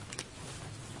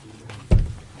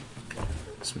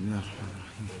بسم الله الرحمن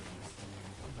الرحيم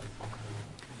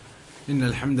إن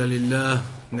الحمد لله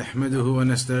نحمده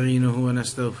ونستعينه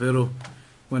ونستغفره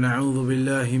ونعوذ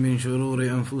بالله من شرور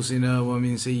أنفسنا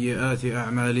ومن سيئات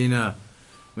أعمالنا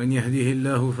من يهده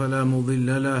الله فلا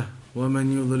مضل له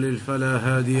ومن يضلل فلا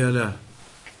هادي له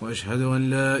وأشهد أن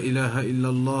لا إله إلا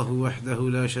الله وحده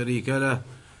لا شريك له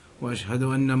وأشهد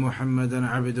أن محمدا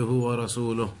عبده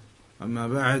ورسوله أما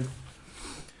بعد.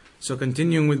 So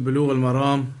continuing with Bulugh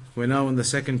al-Maram, we're now in the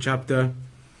second chapter,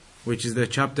 which is the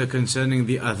chapter concerning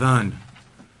the adhan,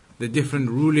 the different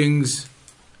rulings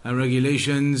and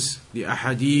regulations, the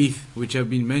ahadith which have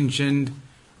been mentioned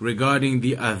regarding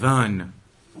the adhan.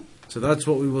 So that's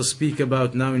what we will speak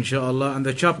about now, inshallah. And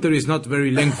the chapter is not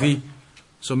very lengthy,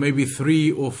 so maybe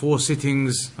 3 or 4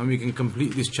 sittings and we can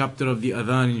complete this chapter of the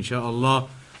adhan, inshallah.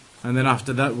 And then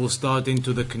after that we'll start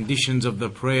into the conditions of the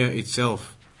prayer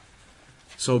itself.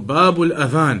 So Babul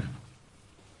Adhan.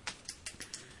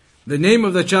 The name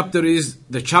of the chapter is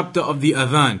the chapter of the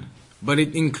adhan, but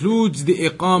it includes the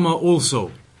iqama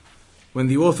also. When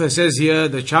the author says here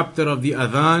the chapter of the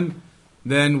adhan,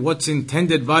 then what's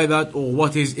intended by that, or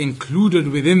what is included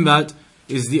within that,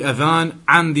 is the adhan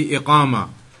and the iqama.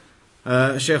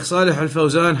 Shaykh Salih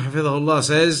al-Fawzan hafidhahullah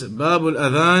says, Babul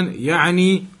Adhan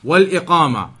yani wal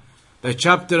iqama. The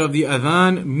chapter of the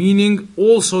adhan, meaning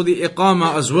also the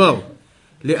iqama as well.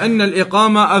 لأن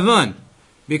الإقامة أذان,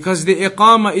 because the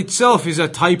iqama itself is a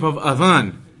type of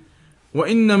adhan.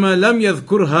 وإنما لم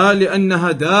يذكرها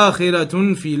لأنها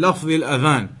داخلة في لفظ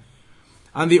الأذان.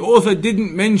 And the author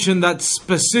didn't mention that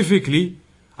specifically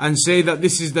and say that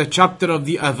this is the chapter of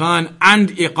the adhan and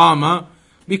iqama,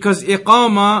 because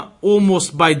iqama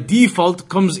almost by default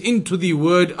comes into the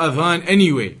word adhan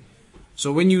anyway.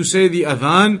 So when you say the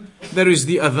adhan, there is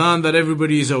the adhan that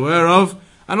everybody is aware of,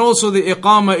 and also the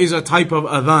iqama is a type of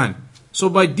adhan. So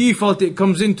by default it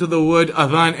comes into the word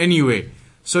adhan anyway.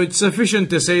 So it's sufficient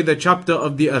to say the chapter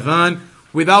of the adhan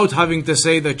without having to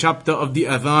say the chapter of the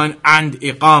adhan and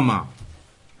iqama.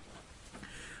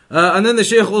 And then the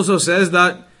Shaykh also says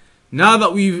that now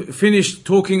that we've finished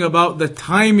talking about the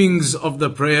timings of the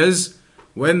prayers,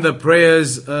 when the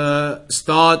prayers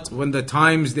start, when the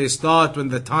times they start, when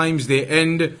the times they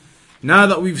end, now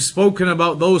that we've spoken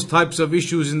about those types of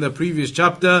issues in the previous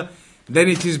chapter, then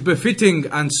it is befitting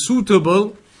and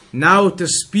suitable now to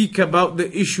speak about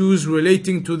the issues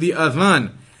relating to the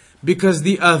adhan. Because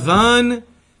the adhan,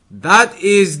 that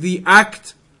is the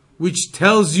act which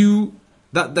tells you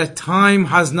that the time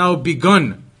has now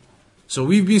begun. So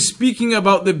we've been speaking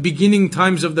about the beginning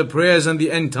times of the prayers and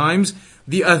the end times.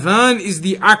 The adhan is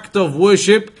the act of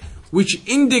worship which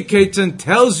indicates and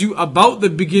tells you about the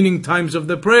beginning times of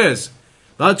the prayers.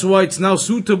 That's why it's now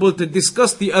suitable to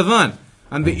discuss the adhan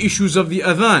and the issues of the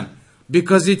adhan,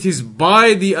 because it is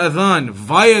by the adhan,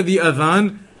 via the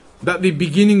adhan, that the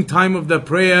beginning time of the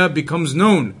prayer becomes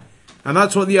known. And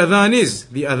that's what the adhan is.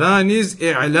 The adhan is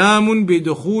i'lamun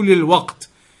bidukhul al-waqt.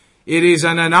 It is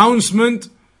an announcement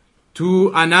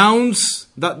to announce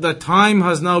that the time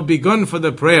has now begun for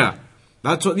the prayer.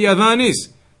 That's what the adhan is.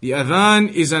 The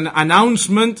adhan is an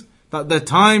announcement that the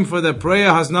time for the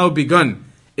prayer has now begun.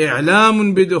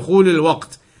 إعلام بدخول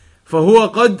الوقت. فهو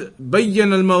قد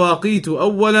بين المواقيت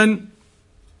أولا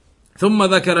ثم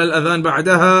ذكر الأذان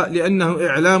بعدها لأنه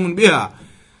إعلام بها.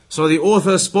 So the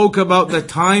author spoke about the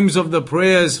times of the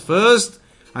prayers first,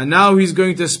 and now he's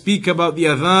going to speak about the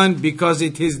adhan because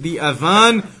it is the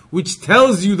adhan which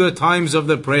tells you the times of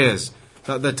the prayers,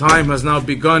 that the time has now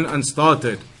begun and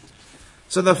started.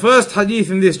 So the first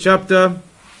hadith in this chapter,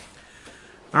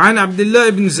 عن عبد الله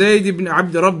بن زيد بن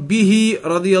عبد ربه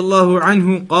رضي الله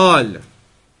عنه قال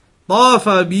طاف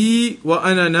بي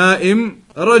وأنا نائم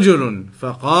رجل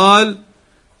فقال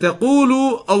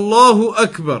تقول الله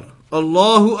أكبر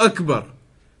الله أكبر،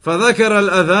 فذكر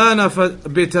الأذان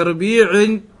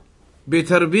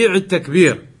بتربيع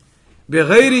التكبير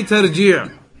بغير ترجيع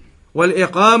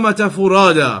والإقامة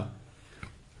فرادا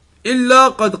إلا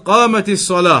قد قامت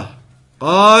الصلاة.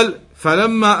 قال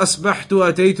فلما أصبحت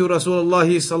أتيت رسول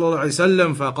الله صلى الله عليه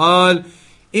وسلم فقال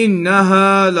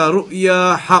إنها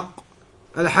لرؤيا حق.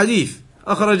 الحديث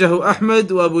أخرجه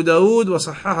أحمد وأبو داود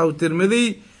وصححه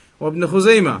الترمذي وابن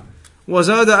خزيمة.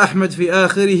 وزاد أحمد في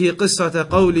آخره قصة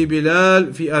قول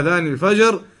بلال في أذان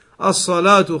الفجر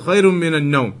الصلاة خير من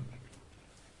النوم.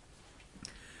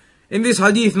 In this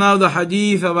hadith now, the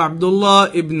hadith of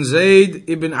Abdullah ibn Zayd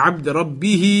ibn Abd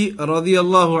Rabbihi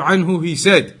radiyallahu anhu, he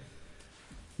said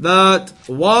that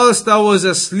whilst I was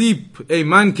asleep, a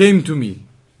man came to me.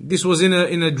 This was in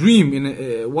a dream,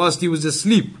 whilst he was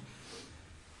asleep.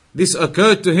 This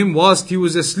occurred to him whilst he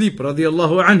was asleep,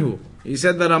 radiyallahu anhu. He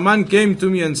said that a man came to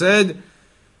me and said,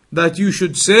 that you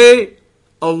should say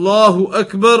Allahu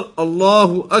Akbar,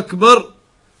 Allahu Akbar,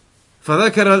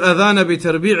 فذكر الأذان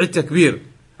بتربيع التكبير,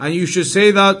 and you should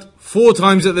say that 4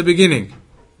 times at the beginning.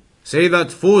 Say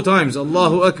that 4 times.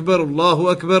 Allahu Akbar, Allahu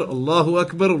Akbar, Allahu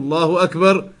Akbar, Allahu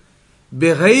Akbar,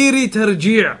 بغير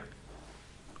ترجيع,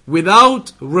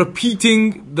 without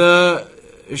repeating the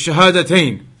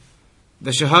shahadatain.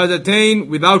 The shahadatain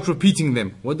without repeating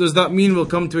them. What does that mean? We'll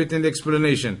come to it in the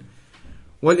explanation.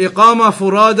 وَالْإِقَامَةُ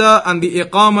فُرَادًا, and the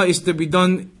iqama is to be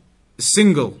done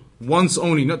single, once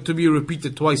only, not to be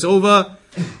repeated twice over,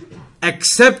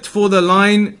 except for the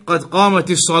line قَدْ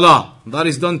قَامَتِ الصَّلَاةِ, that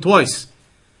is done twice.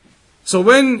 So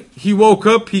when he woke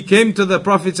up, he came to the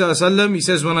Prophet ﷺ. He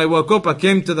says, when I woke up, I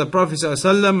came to the Prophet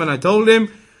ﷺ and I told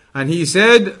him, and he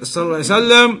said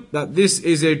ﷺ, that this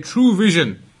is a true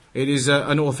vision. It is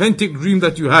an authentic dream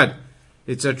that you had.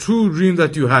 It's a true dream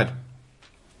that you had.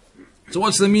 So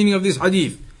what's the meaning of this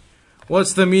hadith?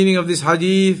 What's the meaning of this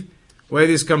hadith where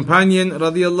this companion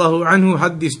radiallahu anhu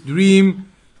had this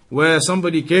dream where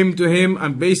somebody came to him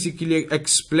and basically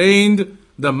explained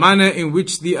the manner in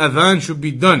which the adhan should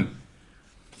be done?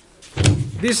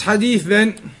 This hadith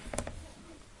then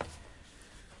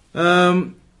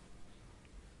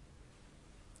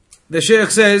the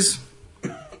Shaykh says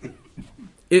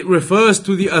it refers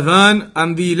to the adhan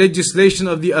and the legislation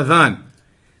of the adhan.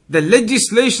 The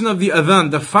legislation of the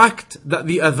adhan, the fact that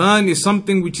the adhan is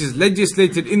something which is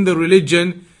legislated in the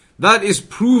religion, that is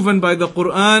proven by the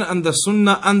Quran and the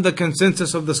Sunnah and the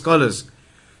consensus of the scholars.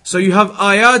 So you have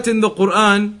ayat in the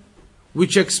Quran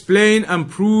which explain and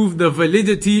prove the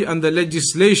validity and the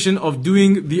legislation of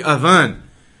doing the adhan.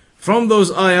 From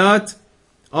those ayat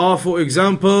are, for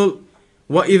example,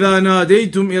 وَإِذَا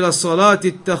نَادَيْتُمْ إِلَى الصَّلَاةِ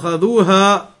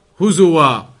اتَّخَذُوهَا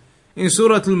هُزُوًا. In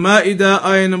Surah Al-Ma'idah,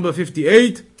 ayah number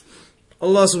 58,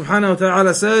 Allah subhanahu wa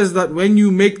ta'ala says that when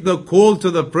you make the call to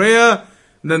the prayer,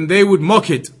 then they would mock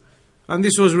it. And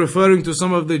this was referring to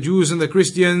some of the Jews and the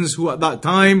Christians who at that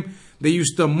time, they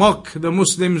used to mock the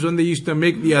Muslims when they used to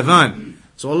make the adhan.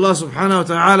 So Allah subhanahu wa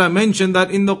ta'ala mentioned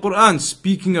that in the Quran,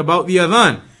 speaking about the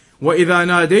adhan.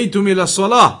 وَإِذَا نَادَيْتُمْ إِلَى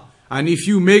الصَّلَاةِ. And if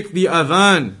you make the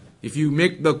adhan, if you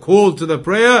make the call to the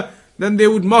prayer, then they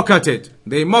would mock at it.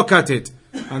 They mock at it.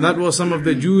 And that was some of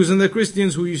the Jews and the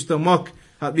Christians who used to mock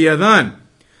at the adhan.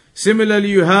 Similarly,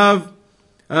 you have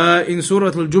in Surah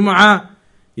Al-Jumu'ah,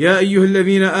 يا أيها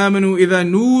الذين آمنوا إذا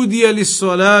نودي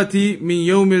للصلاة من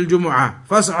يوم الجمعة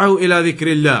فاسعوا إلى ذكر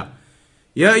الله.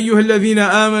 يا أيها الذين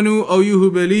آمنوا, O you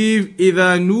who believe,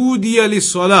 إذا نودي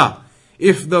للصلاة,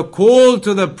 if the call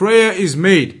to the prayer is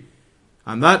made.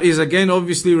 And that is again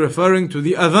obviously referring to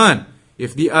the adhan.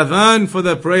 If the adhan for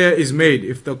the prayer is made,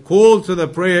 if the call to the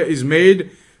prayer is made,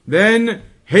 then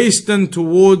hasten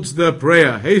towards the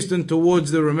prayer, hasten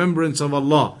towards the remembrance of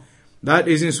Allah. That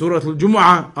is in Surah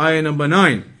Al-Jumu'ah, ayah number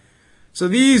 9. So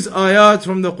these ayat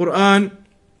from the Quran,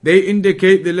 they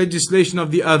indicate the legislation of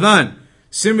the adhan.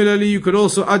 Similarly, you could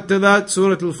also add to that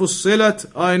Surah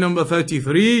Al-Fussilat, ayah number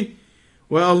 33,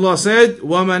 where Allah said,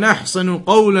 وَمَنْ أَحْسَنُ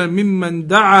قَوْلًا مِمَّنْ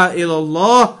دَعَا إِلَى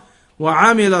اللَّهِ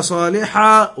وَعَمِلَ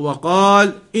صَالِحًا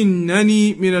وَقَالَ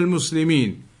إِنَّنِي مِنَ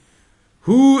الْمُسْلِمِينَ.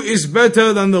 Who is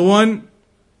better than the one,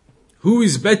 who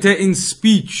is better in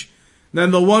speech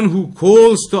than the one who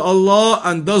calls to Allah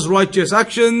and does righteous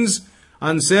actions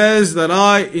and says that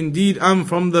I indeed am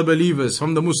from the believers,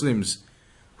 from the Muslims?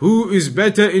 Who is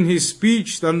better in his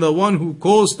speech than the one who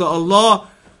calls to Allah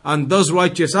and does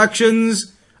righteous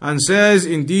actions and says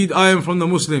indeed I am from the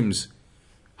Muslims?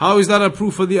 How is that a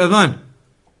proof for the adhan?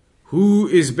 Who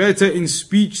is better in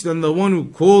speech than the one who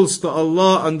calls to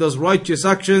Allah and does righteous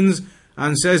actions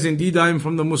and says indeed I am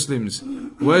from the Muslims?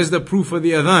 Where's the proof for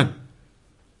the adhan?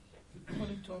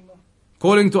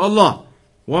 Calling to Allah.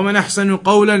 وَمَنْ أَحْسَنُ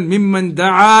قَوْلًا مِمَّنْ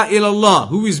دَعَا إِلَى اللَّهِ.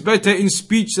 Who is better in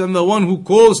speech than the one who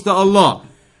calls to Allah?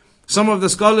 Some of the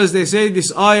scholars, they say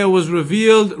this ayah was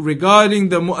revealed regarding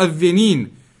the mu'adhineen,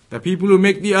 the people who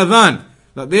make the adhan,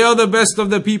 that they are the best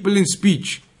of the people in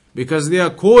speech because they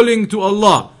are calling to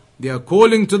Allah, they are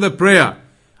calling to the prayer.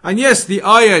 And yes, the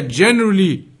ayah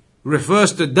generally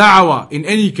refers to da'wah in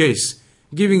any case,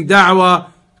 giving da'wah,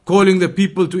 calling the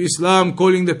people to Islam,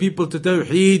 calling the people to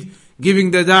Tawheed,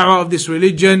 giving the da'wah of this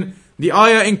religion. The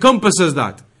ayah encompasses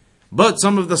that. But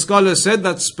some of the scholars said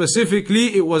that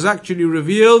specifically it was actually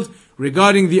revealed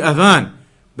regarding the adhan.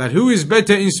 That who is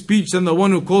better in speech than the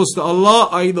one who calls to Allah,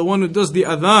 i.e. the one who does the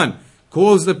adhan,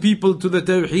 calls the people to the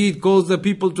Tawheed, calls the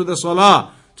people to the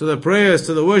salah, to the prayers,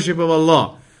 to the worship of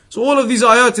Allah. So all of these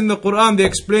ayat in the Quran, they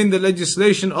explain the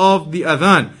legislation of the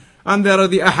adhan. And there are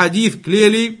the ahadith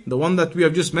clearly, the one that we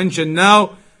have just mentioned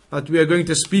now, that we are going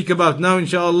to speak about now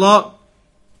inshallah.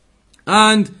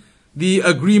 And the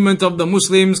agreement of the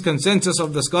Muslims, consensus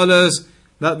of the scholars,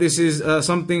 that this is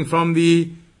something from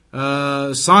the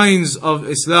signs of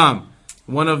Islam,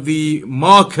 one of the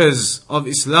markers of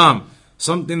Islam,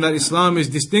 something that Islam is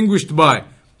distinguished by,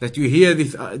 that you hear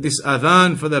this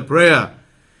adhan for the prayer.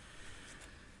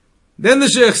 Then the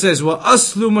Shaykh says,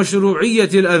 وَأَصْلُ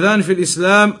مَشْرُوعِيَّةِ الْأَذَانِ فِي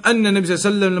الْإِسْلَامِ أَنَّ النَّبِيَّ صلى الله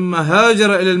عليه وسلم لما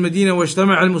هاجر إلى المدينة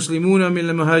واجتمع المسلمون من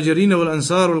المهاجرين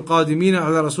والأنصار والقادمين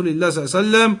على رسول الله صلى الله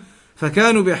عليه وسلم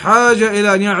فكانوا بحاجة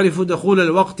إلى أن يعرفوا دخول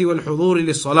الوقت والحضور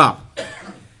للصلاة.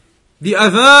 The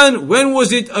adhan, when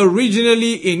was it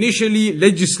initially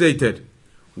legislated?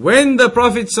 When the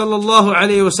Prophet sallallahu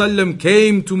alaihi wasallam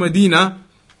came to Medina,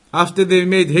 after they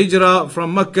made hijrah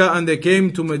from Mecca and they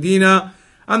came to Medina,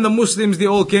 and the Muslims, they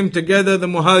all came together, the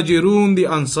Muhajirun, the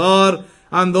Ansar,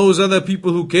 and those other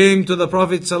people who came to the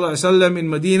Prophet ﷺ in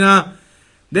Medina,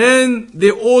 then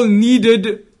they all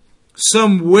needed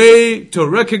some way to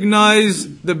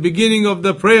recognize the beginning of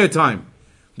the prayer time.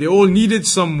 They all needed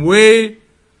some way,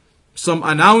 some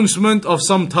announcement of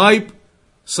some type,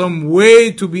 some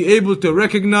way to be able to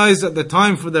recognize that the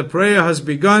time for the prayer has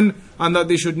begun and that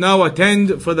they should now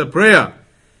attend for the prayer.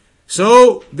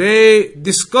 So they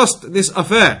discussed this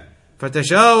affair.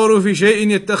 فَتَشَاوَرُوا فِي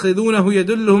شَيْءٍ يَتَّخِذُونَهُ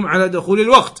يَدُلُّهُمْ عَلَى دُخُولِ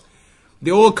الْوَقْتِ.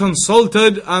 They all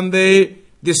consulted and they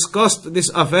discussed this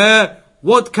affair.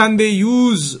 What can they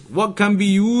use? What can be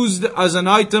used as an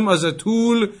item, as a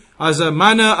tool, as a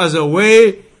manner, as a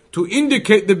way to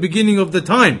indicate the beginning of the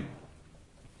time?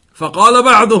 فَقَالَ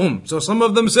بَعْضُهُمْ. So some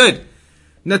of them said,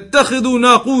 نَتَّخِذُ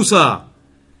نَاقُوسًا.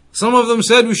 Some of them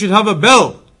said we should have a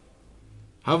bell.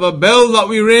 Have a bell that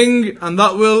we ring, and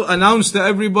that will announce to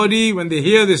everybody when they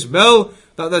hear this bell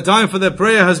that the time for the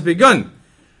prayer has begun.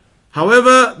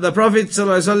 However, the Prophet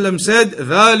ﷺ said,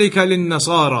 ذَلِكَ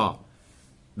لِلنَّصَارَى.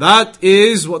 That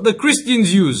is what the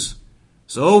Christians use.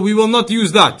 So we will not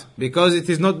use that, because it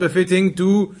is not befitting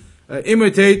to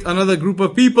imitate another group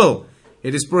of people.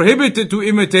 It is prohibited to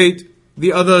imitate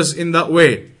the others in that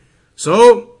way.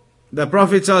 So the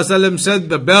Prophet ﷺ said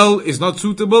the bell is not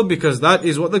suitable because that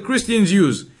is what the Christians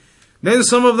use. Then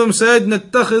some of them said,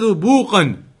 نَتَّخِذُ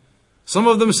بُوقًا. Some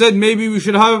of them said maybe we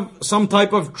should have some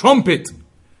type of trumpet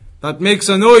that makes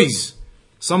a noise.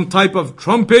 Some type of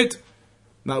trumpet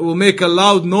that will make a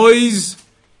loud noise.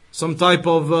 Some type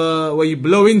of, where you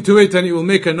blow into it and it will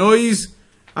make a noise.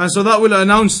 And so that will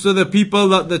announce to the people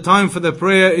that the time for the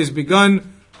prayer is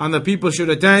begun and the people should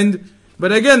attend.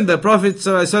 But again, the Prophet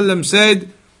ﷺ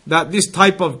said that this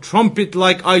type of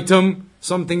trumpet-like item,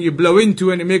 something you blow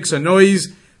into and it makes a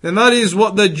noise, then that is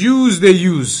what the Jews they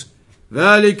use.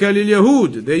 ذَلِكَ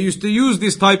لِلْيَهُودِ. They used to use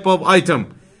this type of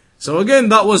item. So again,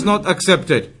 that was not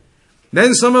accepted.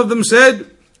 Then some of them said,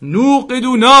 نُوقِدُ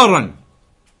نَارًا.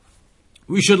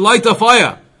 We should light a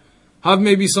fire. Have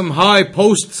maybe some high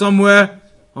post somewhere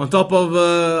on top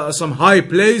of some high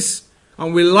place,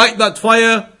 and we light that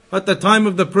fire at the time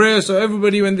of the prayer, so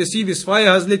everybody when they see this fire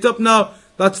has lit up now,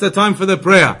 that's the time for the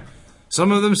prayer.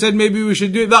 Some of them said maybe we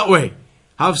should do it that way.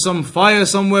 Have some fire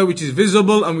somewhere which is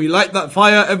visible and we light that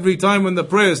fire every time when the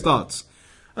prayer starts.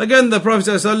 Again, the Prophet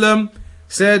ﷺ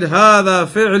said, هَذَا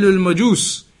فِعْلُ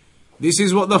الْمَجُوسِ. This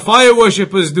is what the fire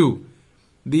worshippers do.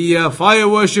 The fire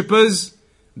worshippers,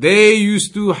 they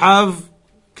used to have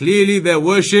clearly their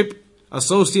worship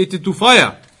associated to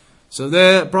fire. So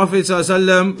the Prophet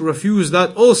ﷺ refused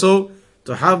that also,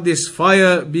 to have this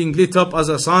fire being lit up as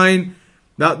a sign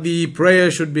that the prayer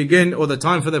should begin, or the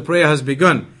time for the prayer has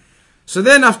begun. So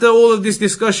then after all of this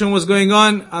discussion was going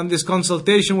on and this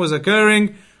consultation was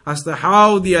occurring as to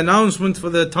how the announcement for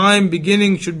the time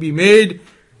beginning should be made,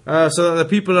 so that the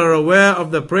people are aware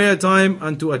of the prayer time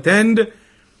and to attend,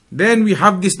 then we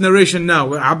have this narration now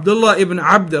where Abdullah ibn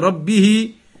Abd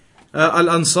Rabbihi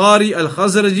al-Ansari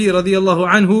al-Khazraji radiyallahu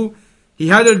anhu, he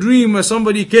had a dream where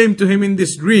somebody came to him in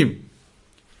this dream.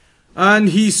 And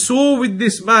he saw with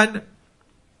this man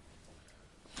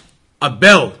a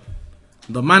bell.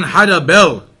 The man had a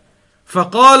bell.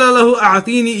 فَقَالَ لَهُ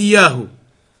أَعْطِينِي إِيَّاهُ.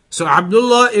 So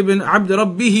Abdullah ibn Abd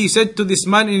Rabbihi said to this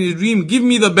man in his dream, give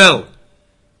me the bell.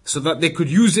 So that they could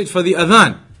use it for the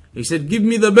adhan. He said, give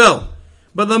me the bell.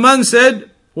 But the man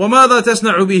said, وَمَاذَا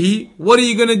تَصْنَعُ بِهِ. What are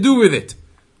you going to do with it?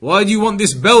 Why do you want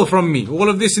this bell from me? All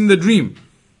of this in the dream.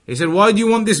 He said, why do you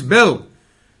want this bell?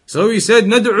 So he said,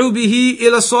 نَدْعُ بِهِ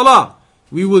إِلَى الصَّلَاةِ.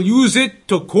 We will use it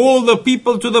to call the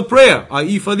people to the prayer,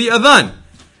 i.e. for the adhan.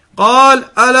 قال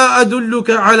ألا أدلك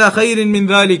على خير من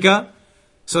ذلك.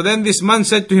 So then this man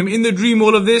said to him in the dream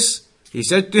all of this. He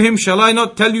said to him, shall I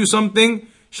not tell you something?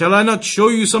 Shall I not show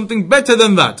you something better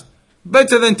than that?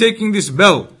 Better than taking this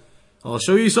bell. I'll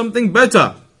show you something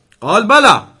better. قال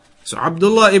بلى. So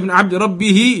Abdullah ibn Abd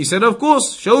Rabbihi, he said, of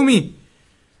course, show me.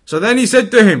 So then he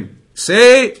said to him,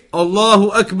 say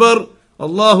Allahu Akbar,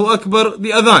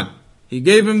 the adhan. He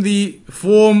gave him the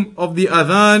form of the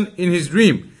adhan in his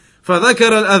dream.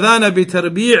 فذكر الأذان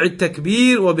بتربيع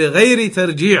التكبير وبغير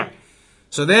ترجيع.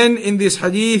 So then in this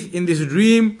hadith, in this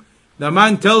dream, the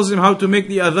man tells him how to make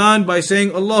the adhan by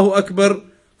saying Allahu Akbar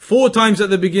 4 times at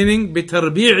the beginning,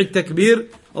 بتربيع التكبير,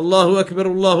 Allahu Akbar,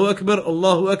 Allahu Akbar,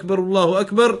 Allahu Akbar, Allahu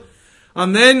Akbar,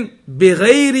 and then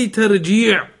بغير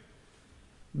ترجيع.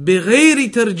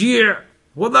 بغير ترجيع.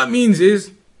 What that means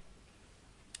is,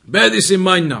 bear this in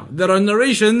mind now, there are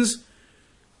narrations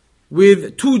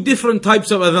with 2 different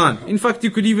types of adhan. In fact, you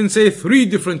could even say 3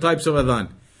 different types of adhan.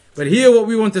 But here what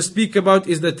we want to speak about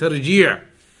is the tarji'.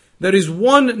 There is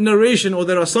one narration, or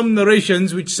there are some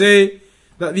narrations which say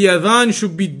that the adhan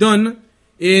should be done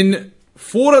in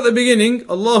 4 at the beginning,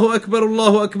 Allahu Akbar,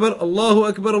 Allahu Akbar, Allahu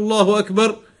Akbar, Allahu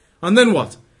Akbar, and then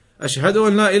what? Ashhadu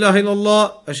an la ilaha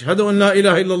illallah, Ashhadu an la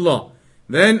ilaha illallah.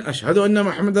 Then Ashhadu anna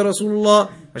Muhammad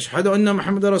Rasulullah, Ashhadu anna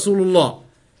Muhammad Rasulullah.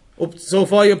 So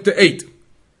far up to 8.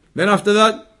 Then after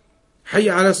that,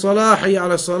 Hayya ala salah, Hayya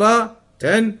ala salah.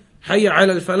 10, Hayya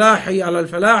ala al-falah, Hayya ala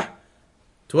al-falah.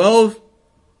 12,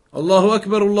 Allahu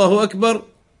Akbar, Allahu Akbar.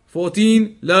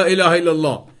 14, La ilaha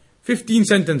illallah. 15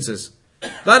 sentences.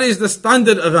 That is the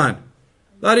standard adhan.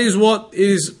 That is what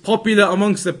is popular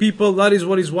amongst the people. That is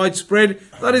what is widespread.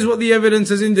 That is what the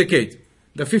evidences indicate.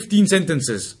 The 15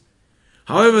 sentences.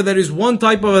 However, there is one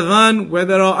type of adhan where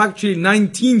there are actually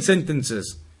 19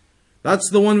 sentences. That's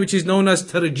the one which is known as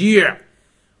tarji'.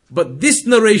 But this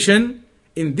narration,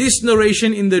 in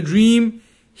the dream,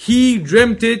 he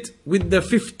dreamt it with the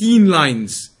 15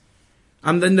 lines.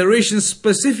 And the narration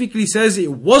specifically says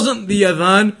it wasn't the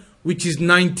adhan which is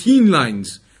 19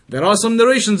 lines. There are some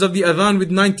narrations of the adhan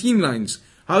with 19 lines.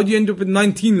 How do you end up with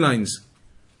 19 lines?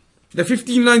 The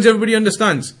 15 lines everybody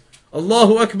understands.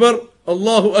 Allahu Akbar,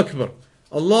 Allahu Akbar.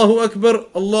 Allahu Akbar,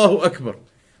 Allahu Akbar.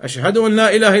 Ashhadu an la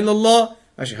ilaha illallah,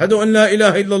 Ashhadu an la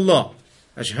ilaha illallah.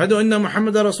 Ashhadu anna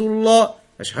Muhammad Rasulullah,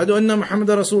 Ashhadu anna Muhammad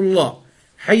Rasulullah.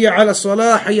 Hayya ala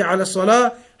salah, Hayya ala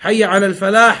salah, Hayya ala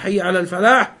al-falah, Hayya ala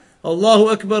al-falah. Allahu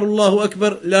Akbar, Allahu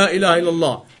Akbar, La ilaha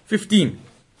illallah. 15.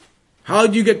 How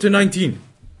do you get to 19?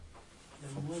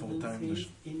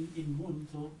 In one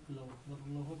talk,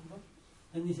 Allahu Akbar,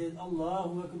 and he said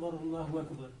Allahu Akbar, Allahu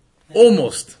Akbar.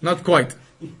 Almost, not quite.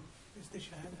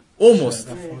 Almost.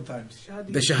 4 times.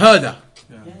 The shahada.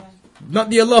 Not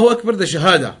the Allahu Akbar, the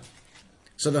shahada.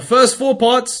 So the first 4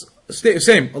 parts stay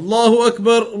same. Allahu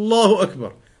Akbar, Allahu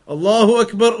Akbar. Allahu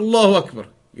Akbar, Allahu Akbar.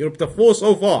 You're up to 4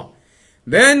 so far.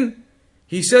 Then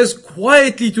he says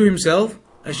quietly to himself,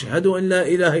 Ashhadu an la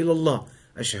ilaha illallah.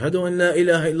 Ashhadu an la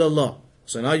ilaha illallah.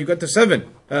 So now you got to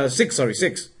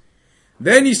 6.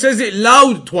 Then he says it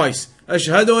loud twice.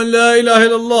 Ashhadu an la ilaha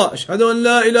illallah. Ashhadu an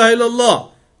la ilaha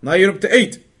illallah. Now you're up to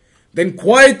 8. Then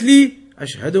quietly,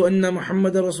 Ashhadu anna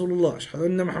Muhammad Rasulullah. Ashhadu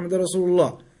anna Muhammad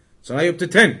Rasulullah. So now you're up to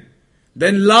 10.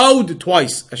 Then loud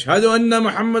twice. Ashhadu anna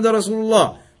Muhammad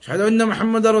Rasulullah. Ashhadu anna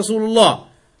Muhammad Rasulullah.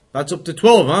 That's up to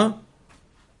 12, huh?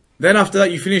 Then after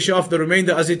that you finish off the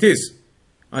remainder as it is.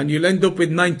 And you'll end up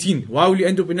with 19. Why will you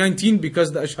end up with 19?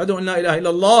 Because the Ashhadu an la ilaha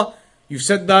illallah, you've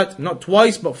said that not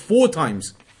twice but 4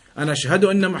 times. And Ashhadu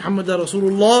anna Muhammad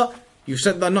Rasulullah, you've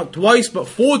said that not twice but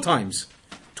 4 times.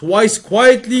 Twice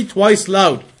quietly, twice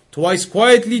loud. Twice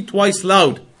quietly, twice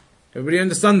loud. Everybody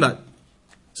understand that?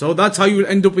 So that's how you will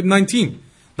end up with 19.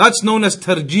 That's known as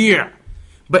tarji'.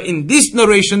 But in this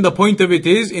narration, the point of it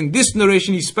is, in this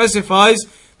narration he specifies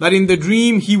that in the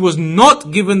dream he was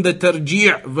not given the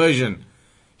tarji' version.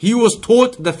 He was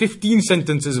taught the 15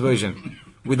 sentences version.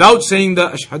 Without saying the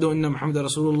Ashhadu anna Muhammad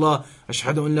Rasulullah,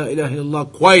 Ashhadu an la ilaha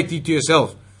illallah quietly to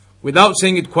yourself. Without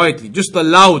saying it quietly. Just the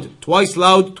loud. Twice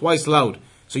loud, twice loud.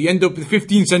 So you end up with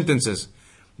 15 sentences.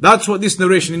 That's what this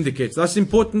narration indicates. That's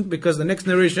important because the next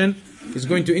narration is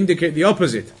going to indicate the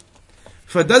opposite.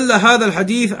 فَدَلَّ هَذَا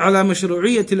الْحَدِيث عَلَى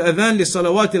مَشْرُوعِيَّةِ الْأَذَانِ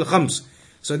لِلصَّلَوَاتِ الْخَمْسِ.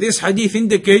 So this hadith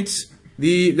indicates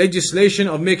the legislation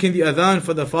of making the adhan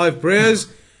for the 5 prayers.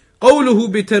 قوله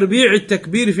بتربيع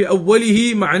التكبير في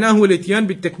أوله معناه الاتيان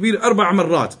بالتكبير 4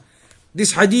 مرات.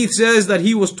 This hadith says that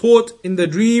he was taught in the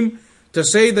dream to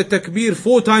say the takbir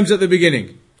 4 times at the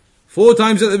beginning. 4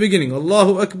 times at the beginning.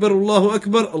 Allahu Akbar, Allahu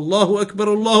Akbar, Allahu Akbar,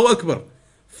 Allahu Akbar.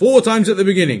 4 times at the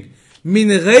beginning.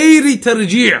 من غير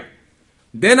ترجيع.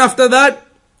 Then after that,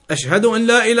 أشهد أن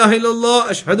لا إله إلا الله,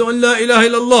 أشهد أن لا إله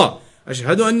إلا الله,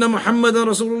 أشهد أن محمد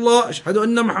رسول الله, أشهد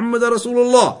أن محمد رسول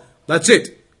الله. That's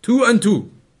it. 2 and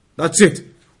 2. That's it.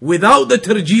 Without the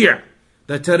tarji'.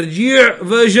 The tarji'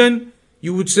 version,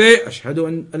 you would say, أشهد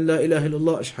أن لا إله إلا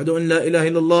الله, أشهد أن لا إله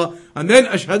إلا الله, and then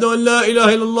أشهد أن لا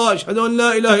إله إلا الله, أشهد أن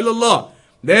لا إله إلا الله.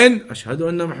 Then, Ashhadu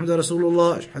anna Muhammad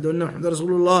Rasulullah, Ashhadu anna Muhammad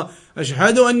Rasulullah,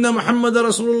 Ashhadu anna Muhammad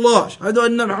Rasulullah, Ashhadu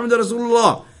anna Muhammad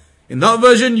Rasulullah. In that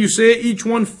version, you say each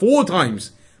one 4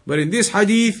 times. But in this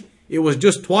hadith, it was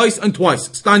just twice and twice,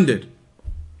 standard.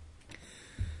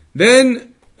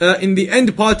 Then, in the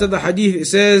end part of the hadith, it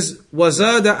says,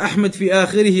 وَزَادَ أَحْمَدْ فِي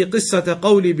آخِرِهِ قِصَّةَ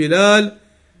قَوْلِ بِلَالِ.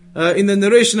 In the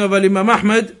narration of Imam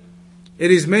Ahmad, it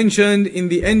is mentioned in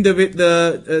the end of it,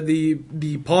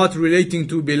 the part relating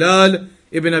to Bilal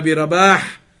ibn Abi Rabah,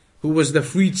 who was the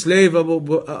freed slave of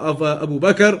Abu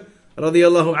Bakr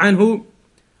radiyallahu anhu.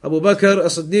 Abu Bakr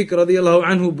as-Siddiq radiyallahu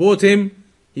anhu bought him,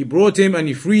 he brought him and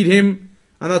he freed him.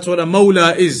 And that's what a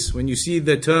mawla is. When you see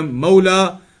the term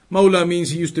mawla, mawla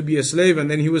means he used to be a slave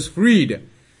and then he was freed.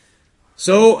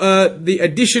 So the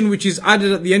addition which is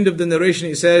added at the end of the narration,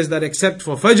 it says that except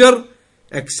for Fajr,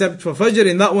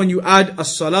 in that one you add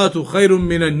as-salatu khayrun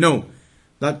min an-nawm,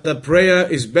 that the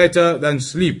prayer is better than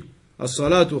sleep.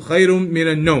 as-salatu khayrun min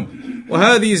an-nawm.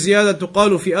 وهذه زيادة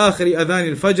تقال في آخر أذان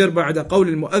الفجر بعد قول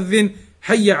المؤذن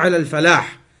حي على الفلاح.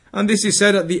 And this is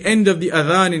said at the end of the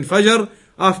adhan in Fajr,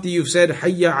 after you've said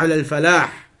حي على الفلاح.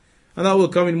 And that will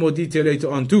come in more detail later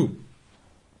on too.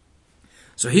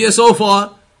 So here so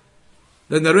far,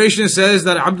 the narration says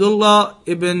that Abdullah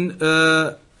ibn Abd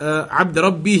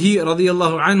Rabbihi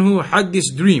radiyallahu anhu had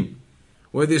this dream,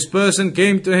 where this person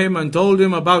came to him and told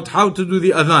him about how to do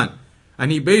the adhan.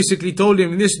 And he basically told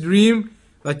him in this dream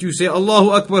that you say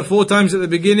Allahu Akbar 4 times at the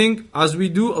beginning, as we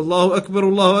do, Allahu Akbar,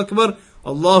 Allahu Akbar,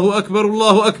 Allahu Akbar,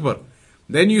 Allahu Akbar.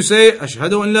 Then you say,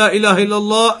 Ashhadu an la ilaha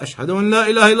illallah, Ashhadu an la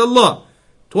ilaha illallah.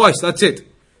 Twice, that's it.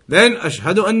 Then,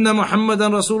 Ashhadu anna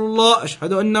Muhammadan Rasulullah,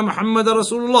 Ashhadu anna Muhammadan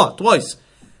Rasulullah. Twice.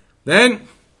 Then,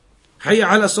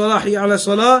 Hayya ala salah, Hayya ala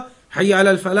salah, Hayya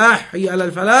ala al-falah, Hayya ala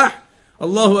al-falah,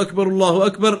 Allahu Akbar, Allahu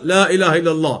Akbar, La ilaha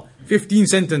illallah. 15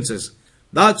 sentences.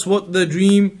 That's what the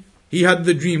dream, he had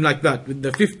the dream like that, with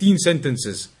the 15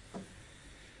 sentences.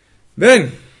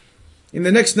 Then, in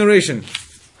the next narration,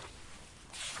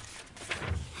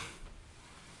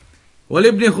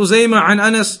 ولابن خزيمة عن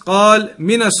أنس قال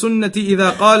من السنة إذا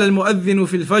قال المؤذن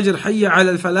في الفجر حي على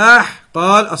الفلاح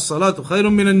قال الصلاة خير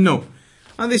من النوم.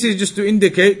 And this is just to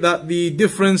indicate that the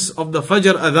difference of the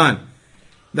Fajr adhan.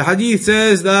 The hadith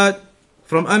says that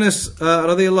from Anas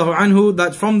radiyallahu anhu,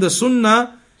 that from the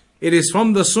sunnah, it is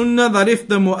from the sunnah that if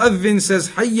the mu'adhin says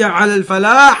hayya ala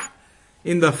al-falah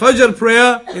in the Fajr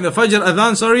prayer, in the Fajr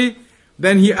adhan,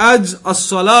 then he adds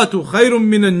as-salatu khayrun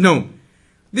min an-nawm.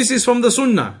 This is from the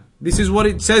sunnah. This is what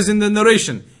it says in the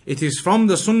narration. It is from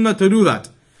the sunnah to do that.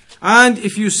 And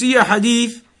if you see a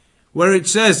hadith where it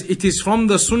says it is from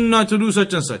the sunnah to do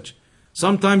such and such,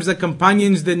 sometimes the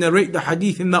companions, they narrate the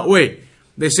hadith in that way.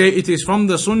 They say it is from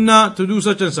the sunnah to do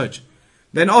such and such.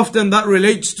 Then often that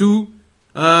relates to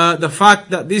the fact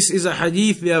that this is a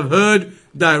hadith they have heard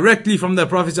directly from the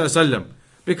Prophet ﷺ.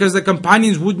 Because the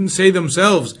companions wouldn't say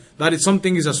themselves that it's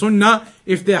something is a sunnah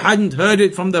if they hadn't heard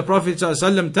it from the Prophet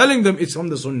ﷺ telling them it's from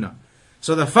the sunnah.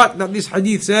 So the fact that this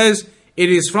hadith says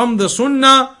it is from the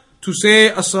sunnah to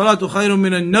say as-salatu khayrun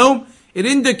min an-nawm, it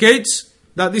indicates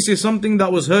that this is something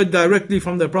that was heard directly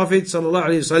from the Prophet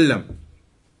ﷺ.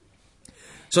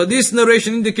 So this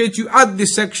narration indicates you add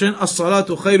this section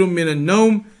as-salatu khayrun min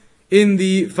an-nawm in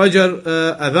the Fajr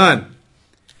adhan.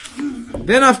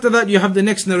 Then after that you have the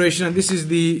next narration, and this is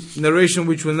the narration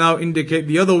which will now indicate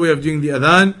the other way of doing the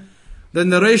adhan. The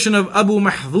narration of Abu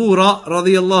Mahdhura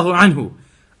radiyallahu anhu.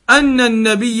 أن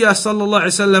النبي صلى الله عليه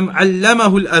وسلم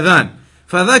علمه الأذان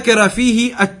فذكر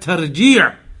فيه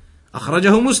الترجيع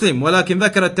أخرجه مسلم ولكن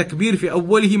ذكر التكبير في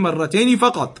أوله مرتين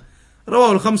فقط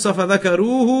رواه الخمسة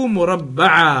فذكروه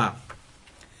مربعا.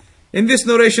 In this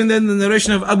narration then, the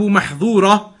narration of Abu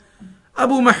Mahdhura.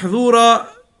 Abu Mahdhura,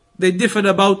 they differed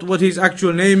about what his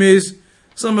actual name is.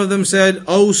 Some of them said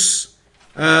Aus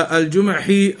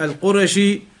al-Jumahi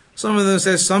al-Qurashi. Some of them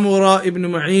said Samura ibn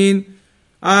Ma'in.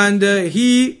 And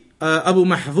Abu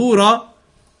Mahdhura,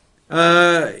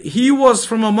 he was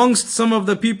from amongst some of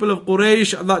the people of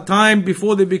Quraysh at that time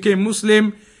before they became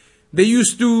Muslim. They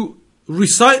used to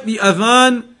recite the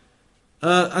adhan,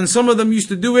 and some of them used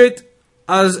to do it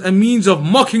as a means of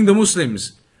mocking the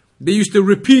Muslims. They used to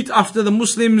repeat after the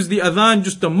Muslims the adhan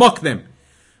just to mock them.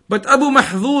 But Abu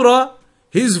Mahdhura,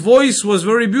 his voice was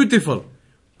very beautiful.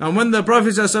 And when the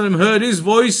Prophet ﷺ heard his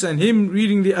voice and him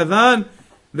reading the adhan,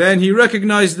 then he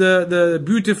recognized the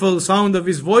beautiful sound of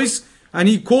his voice, and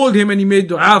he called him and he made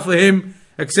dua for him,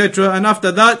 etc. And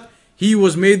after that, he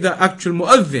was made the actual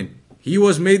mu'adhin. He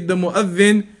was made the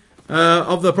mu'adhin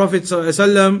of the Prophet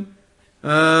ﷺ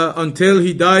until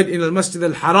he died in al-Masjid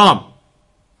al-Haram.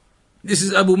 This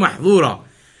is Abu Mahdhura.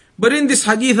 But in this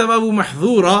hadith of Abu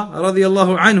Mahdhura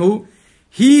radiyallahu anhu,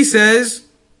 he says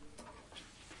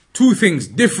two things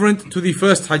different to the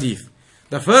first hadith.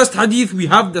 The first hadith, we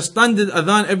have the standard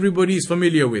adhan everybody is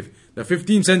familiar with, the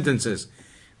 15 sentences.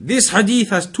 This hadith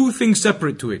has two things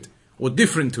separate to it, or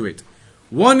different to it.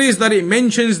 One is that it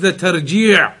mentions the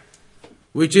tarji',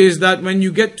 which is that when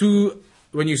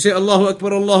you say Allahu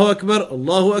Akbar, Allahu Akbar,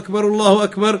 Allahu Akbar, Allahu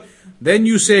Akbar, then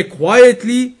you say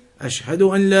quietly,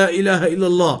 Ashhadu an la ilaha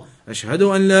illallah,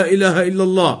 Ashhadu an la ilaha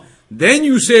illallah. Then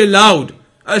you say loud,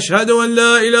 Ashhadu an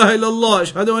la ilaha illallah,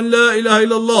 Ashhadu an la ilaha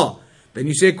illallah. Then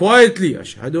you say quietly,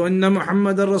 Ashhadu anna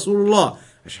Muhammadan Rasulullah,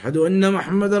 Ashhadu anna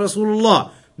Muhammadan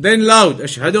Rasulullah. Then loud,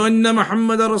 Ashhadu anna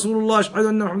Muhammadan Rasulullah, Ashhadu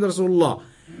anna Muhammadan Rasulullah.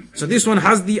 So this one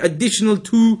has the additional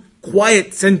two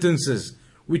quiet sentences,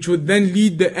 which would then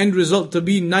lead the end result to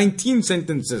be 19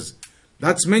 sentences.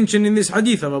 That's mentioned in this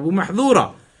hadith of Abu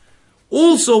Mahdura.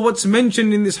 Also what's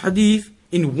mentioned in this hadith,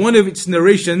 in one of its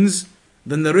narrations,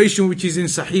 the narration which is in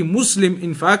Sahih Muslim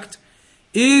in fact,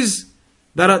 is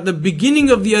that at the beginning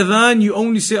of the adhan you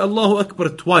only say Allahu Akbar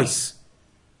twice.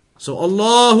 So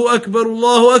Allahu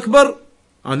Akbar,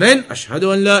 and then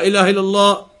Ashhadu an la ilaha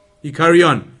illallah, you carry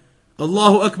on.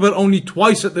 Allahu Akbar only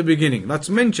twice at the beginning. That's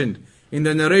mentioned in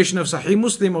the narration of Sahih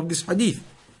Muslim of this hadith.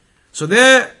 So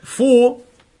therefore,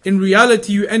 in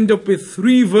reality you end up with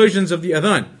three versions of the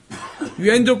adhan.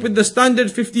 You end up with the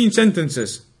standard 15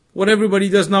 sentences, what everybody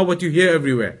does now, what you hear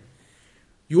everywhere.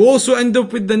 You also end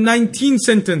up with the 19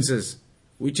 sentences,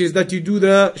 which is that you do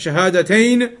the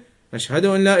shahadatain,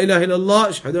 Ashhadu an la ilaha illallah,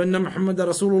 Ashhadu anna Muhammadan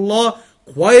Rasulullah,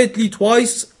 quietly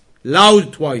twice,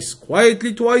 loud twice,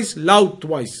 quietly twice, loud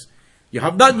twice. You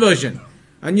have that version.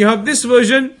 And you have this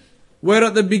version, where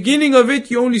at the beginning of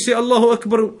it, you only say Allahu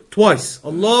Akbar twice.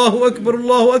 Allahu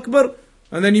Akbar,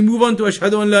 and then you move on to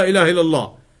Ashhadu an la ilaha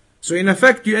illallah. So in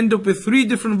effect, you end up with three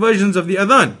different versions of the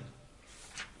adhan.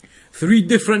 Three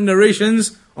different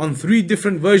narrations on three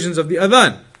different versions of the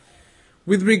adhan.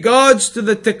 With regards to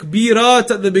the takbirat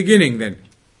at the beginning then,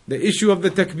 the issue of the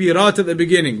takbirat at the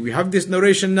beginning, we have this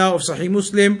narration now of Sahih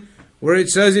Muslim, where it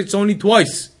says it's only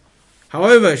twice.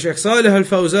 However, Shaykh Salih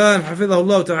al-Fawzan,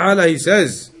 hafidhahullah ta'ala, he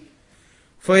says,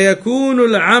 فَيَكُونُ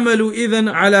الْعَمَلُ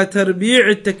إِذًا عَلَى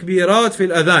تَرْبِيعِ التَّكْبِيرَاتِ فِي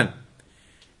الْأَذَانِ.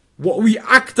 What we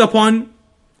act upon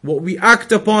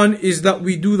is that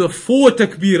we do the 4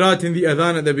 takbirat in the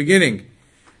adhan at the beginning.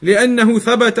 لِأَنَّهُ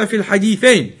ثَبَتَ فِي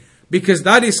الْحَدِيثَيْنِ. Because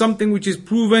that is something which is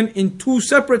proven in 2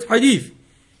 separate hadith.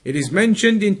 It is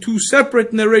mentioned in 2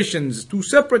 separate narrations, 2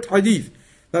 separate hadith,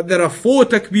 that there are 4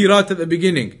 takbirat at the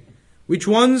beginning. Which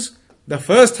ones? The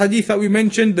first hadith that we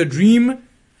mentioned, the dream,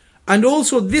 and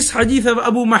also this hadith of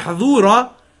Abu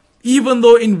Mahdura, even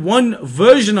though in one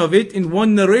version of it, in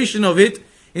one narration of it,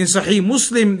 in Sahih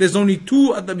Muslim, there's only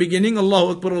 2 at the beginning,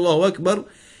 Allahu Akbar, Allahu Akbar.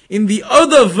 In the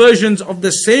other versions of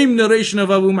the same narration of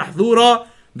Abu Mahdura,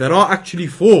 there are actually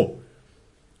 4.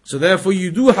 So therefore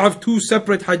you do have 2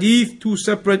 separate hadith, 2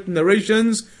 separate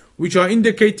narrations, which are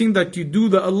indicating that you do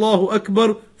the Allahu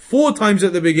Akbar 4 times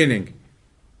at the beginning.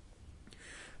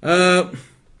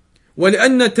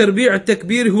 ولأن تربيع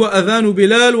التكبير هو أذان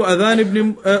بلال وأذان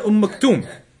ابن مكتوم.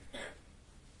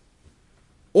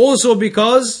 Also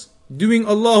because doing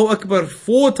Allahu Akbar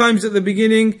 4 times at the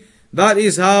beginning, that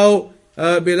is how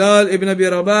Bilal ibn Abi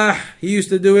Rabah, he used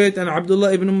to do it, and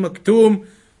Abdullah ibn Maktoum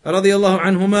radiyallahu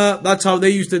anhuma, that's how they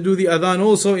used to do the adhan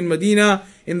also in Medina,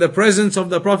 in the presence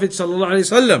of the Prophet sallallahu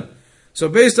alaihi wasallam. So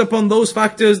based upon those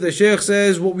factors, the Shaykh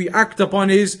says what we act upon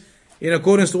is, in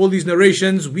accordance to all these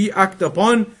narrations, we act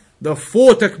upon the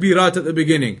 4 takbirat at the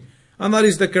beginning. And that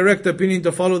is the correct opinion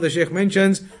to follow, the Shaykh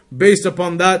mentions, based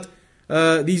upon that,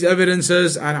 these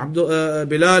evidences, and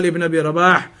Bilal ibn Abi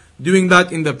Rabah doing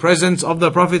that in the presence of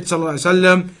the Prophet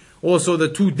ﷺ. Also the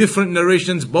 2 different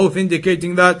narrations, both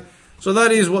indicating that. So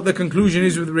that is what the conclusion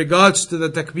is with regards to the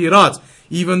takbirat.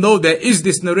 Even though there is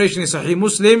this narration in Sahih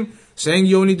Muslim, saying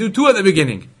you only do 2 at the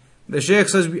beginning. The Shaykh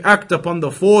says we act upon the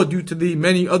 4 due to the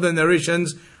many other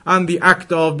narrations and the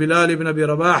act of Bilal ibn Abi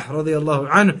Rabah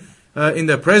radiyallahu anhu in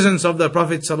the presence of the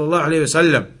Prophet sallallahu alaihi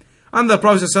wasallam. And the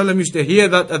Prophet sallallahu alaihi wasallam used to hear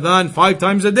that adhan 5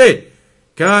 times a day.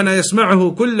 كان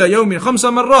يسمعه كل يوم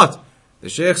 5 مرات. The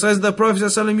Shaykh says the Prophet sallallahu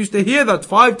alaihi wasallam used to hear that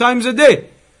 5 times a day.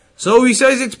 So he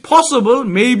says it's possible,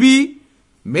 maybe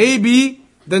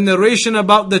the narration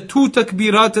about the 2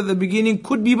 takbirat at the beginning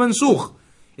could be mansukh.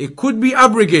 It could be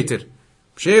abrogated.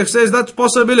 Shaykh says that's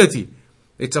possibility.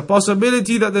 It's a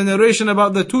possibility that the narration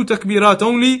about the 2 takbirat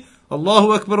only,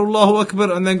 Allahu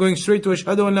Akbar, and then going straight to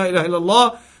Ashhadu an la ilaha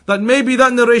illallah, that maybe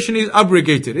that narration is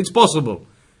abrogated. It's possible.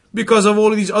 Because of all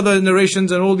these other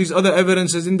narrations and all these other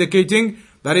evidences indicating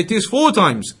that it is 4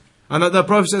 times. And that the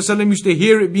Prophet ﷺ used to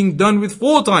hear it being done with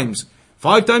 4 times.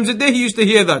 5 times a day he used to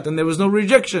hear that, and there was no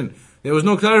rejection. There was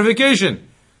no clarification.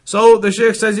 So the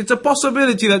Shaykh says it's a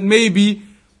possibility that maybe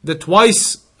the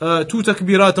twice, 2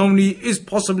 takbirat only is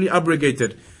possibly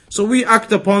abrogated. So we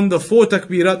act upon the 4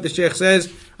 takbirat, the Shaykh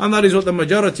says, and that is what the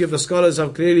majority of the scholars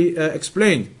have clearly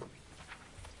explained.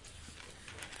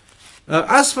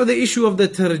 As for the issue of the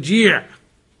tarji',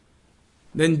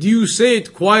 then do you say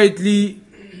it quietly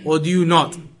or do you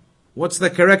not? What's the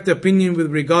correct opinion with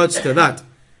regards to that?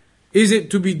 Is it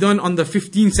to be done on the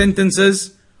 15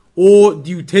 sentences, or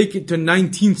do you take it to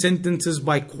 19 sentences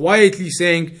by quietly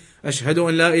saying Ashhadu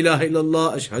an la ilaha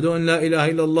illallah, Ashhadu an la ilaha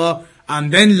illallah,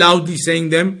 and then loudly saying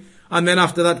them, and then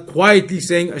after that quietly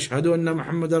saying Ashhadu anna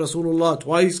Muhammadan Rasulullah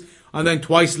twice, and then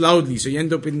twice loudly, so you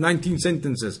end up with 19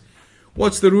 sentences.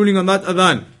 What's the ruling on that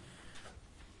adhan?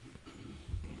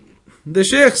 The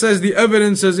Shaykh says the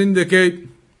evidences indicate,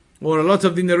 or a lot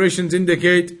of the narrations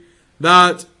indicate,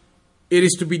 that it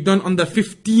is to be done on the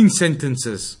 15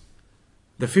 sentences.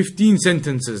 The 15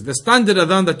 sentences, the standard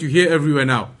adhan that you hear everywhere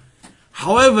now.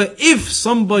 However, if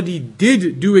somebody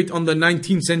did do it on the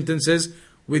 19 sentences,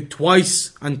 with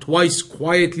twice and twice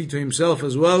quietly to himself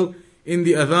as well in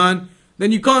the adhan,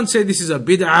 then you can't say this is a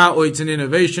bid'ah or it's an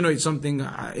innovation or it's something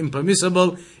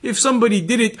impermissible. If somebody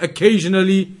did it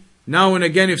occasionally, now and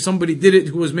again, if somebody did it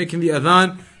who was making the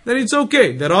adhan, then it's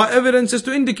okay. There are evidences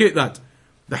to indicate that.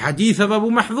 The hadith of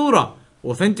Abu Mahdura,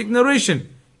 authentic narration,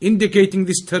 indicating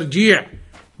this tarji',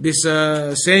 this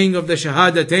saying of the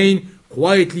shahadatain,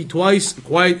 quietly twice,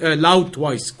 loud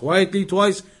twice, quietly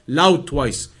twice, loud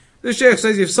twice. The Shaykh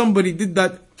says if somebody did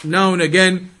that now and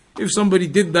again, if somebody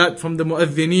did that from the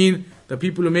mu'adhineen, the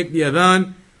people who make the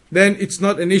adhan, then it's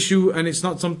not an issue and it's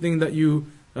not something that you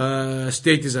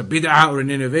state is a bid'ah or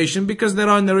an innovation, because there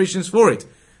are narrations for it.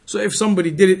 So if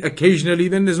somebody did it occasionally,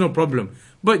 then there's no problem.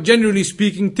 But generally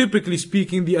speaking, typically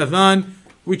speaking, the adhan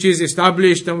which is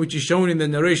established and which is shown in the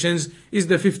narrations is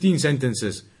the 15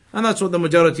 sentences. And that's what the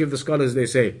majority of the scholars they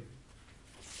say.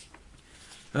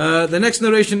 The next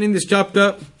narration in this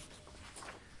chapter,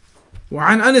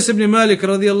 وعن أنس بن مالك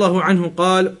رضي الله عنه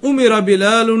قال أمر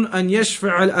بلال أن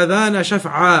يشفع الأذان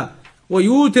شفعا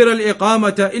ويوتر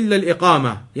الإقامة إلا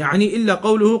الإقامة، يعني إلا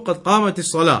قوله قد قامت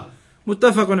الصلاة،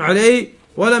 متفق عليه،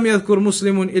 ولم يذكر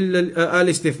مسلم إلا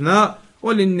الاستثناء،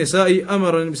 وللنساء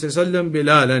أمر النبي صلى الله عليه وسلم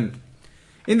بلالا.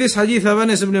 In this hadith of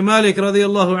Anas ibn Malik رضي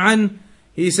الله عنه,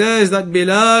 he says that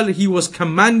Bilal, he was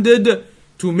commanded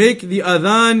to make the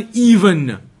adhan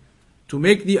even, to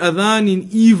make the adhan in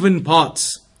even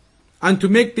parts, and to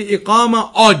make the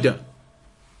iqamah odd,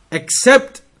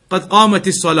 except قد قامت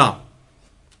الصلاة.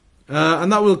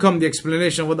 And that will come, the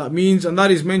explanation of what that means, and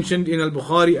that is mentioned in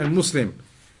Al-Bukhari and Muslim.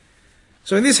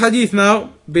 So in this hadith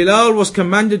now, Bilal was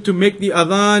commanded to make the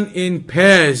adhan in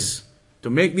pairs, to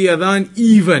make the adhan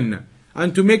even,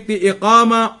 and to make the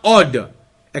iqamah odd,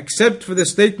 except for the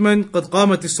statement قد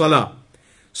قامت الصلاة.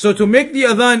 So to make the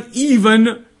adhan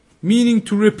even, meaning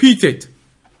to repeat it.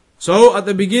 So at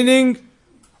the beginning,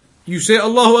 you say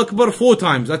Allahu Akbar 4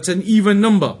 times. That's an even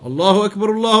number. Allahu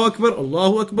Akbar, Allahu Akbar,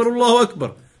 Allahu Akbar, Allahu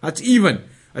Akbar. That's even.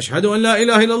 Ashhadu an la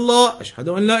ilaha illallah,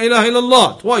 Ashhadu an la ilaha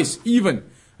illallah, twice, even.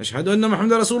 Ashhadu anna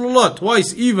Muhammadan Rasulullah,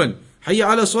 twice, even.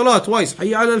 Hayya ala salah, twice.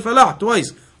 Hayya ala al-falah,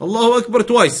 twice. Allahu Akbar,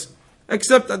 twice.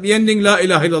 Except at the ending, la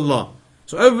ilaha illallah.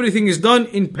 So everything is done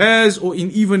in pairs or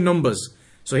in even numbers.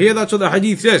 So here that's what the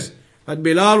hadith says, that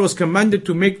Bilal was commanded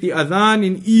to make the adhan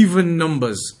in even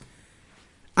numbers.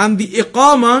 And the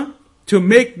iqamah, to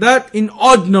make that in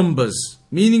odd numbers,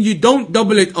 meaning you don't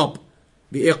double it up.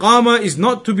 The iqamah is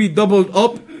not to be doubled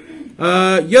up.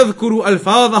 يذكر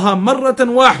ألفاظها مرة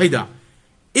واحدة.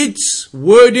 Its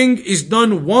wording is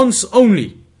done once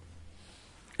only,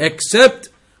 except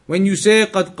when you say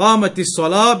قد قامت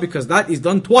الصلاة, because that is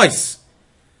done twice.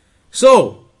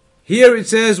 So here it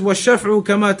says والشفع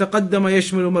كما تقدم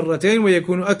يشمل مرتين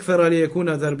ويكون أكثر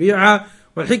ليكون تربيعا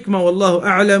والحكمة والله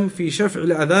أعلم في شفع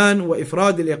الأذان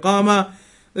وإفراد الإقامة.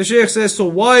 The Shaykh says, so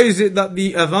why is it that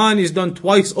the adhan is done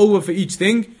twice over for each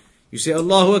thing? You say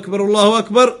Allahu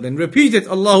Akbar, then repeat it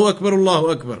Allahu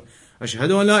Akbar.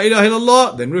 Ashhadu an la ilaha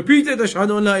illallah, then repeat it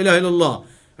Ashhadu an la ilaha illallah.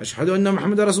 Ashhadu anna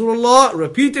Muhammadan Rasulullah,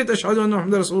 repeat it Ashhadu anna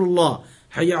Muhammadan Rasulullah.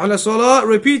 Hayya ala salah,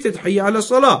 repeat it Hayya ala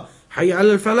salah. Hayya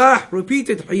ala al-falah, repeat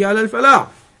it Hayya ala al-falah.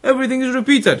 Everything is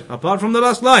repeated apart from the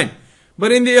last line.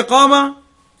 But in the iqamah,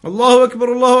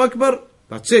 Allahu Akbar,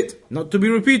 that's it, not to be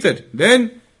repeated.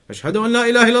 Then Ashhadu an la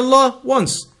ilaha illallah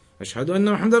once. Ashhadu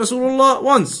anna Muhammadan Rasulullah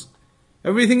once.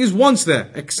 Everything is once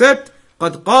there, except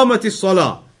قد قامت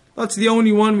الصلاة. That's the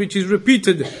only one which is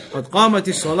repeated. قد قامت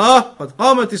الصلاة, قد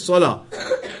قامت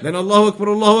الصلاة. Then Allahu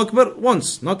Akbar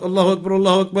once. Not Allahu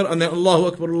Akbar, and then Allahu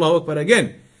Akbar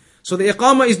again. So the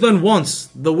iqamah is done once.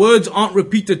 The words aren't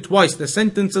repeated twice. The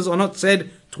sentences are not said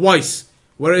twice.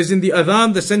 Whereas in the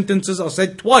adhan, the sentences are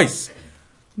said twice.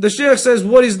 The Shaykh says,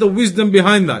 what is the wisdom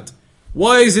behind that?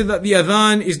 Why is it that the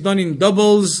adhan is done in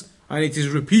doubles and it is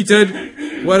repeated?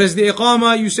 Whereas the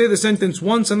iqamah, you say the sentence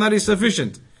once and that is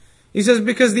sufficient. He says,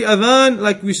 because the adhan,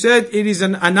 like we said, it is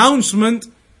an announcement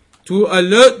to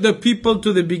alert the people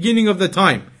to the beginning of the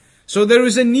time. So there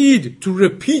is a need to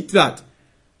repeat that.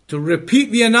 To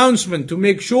repeat the announcement, to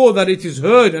make sure that it is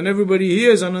heard and everybody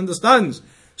hears and understands.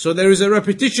 So there is a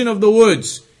repetition of the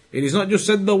words. It is not just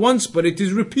said the once, but it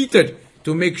is repeated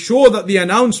to make sure that the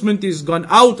announcement is gone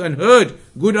out and heard,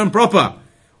 good and proper.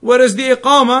 Whereas the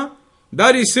iqamah,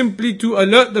 that is simply to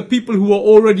alert the people who are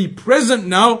already present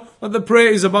now that the prayer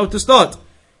is about to start.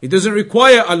 It doesn't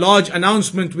require a large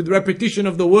announcement with repetition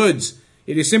of the words.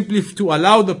 It is simply to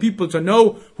allow the people to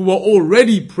know who are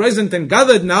already present and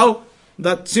gathered now,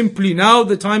 that simply now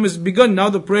the time has begun. Now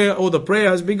the prayer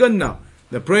has begun now.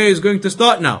 The prayer is going to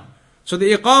start now. So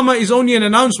the iqamah is only an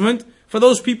announcement for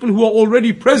those people who are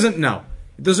already present now.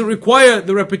 It doesn't require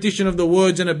the repetition of the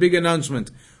words and a big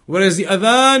announcement. Whereas the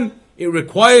adhan, it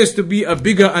requires to be a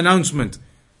bigger announcement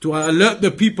to alert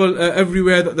the people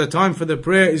everywhere that the time for the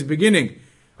prayer is beginning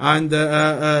and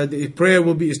the prayer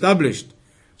will be established.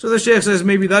 So the Shaykh says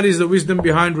maybe that is the wisdom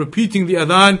behind repeating the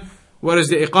adhan, whereas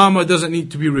the iqamah doesn't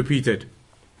need to be repeated.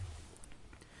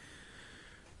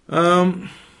 So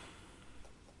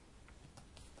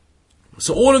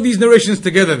all of these narrations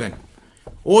together then.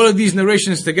 All of these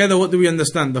narrations together, what do we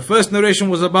understand? The first narration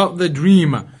was about the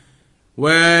dream,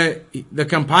 where the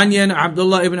companion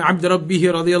Abdullah ibn Abd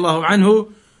Rabbihi radiyallahu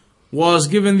anhu was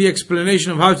given the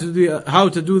explanation of how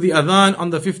to do the adhan on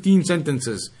the 15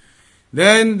 sentences.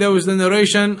 Then there was the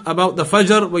narration about the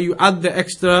fajr, where you add the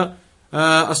extra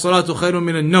as-salatu khayrun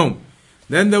min al-nawm.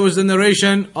 Then there was the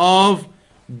narration of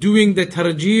doing the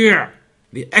tarji',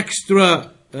 the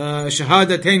extra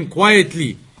shahadatain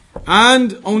quietly,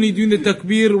 and only doing the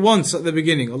takbir once at the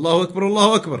beginning.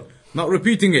 Allahu Akbar, not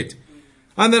repeating it.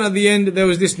 And then at the end there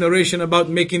was this narration about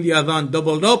making the adhan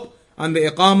doubled up and the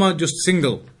iqamah just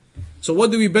single. So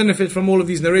what do we benefit from all of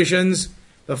these narrations?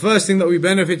 The first thing that we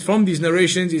benefit from these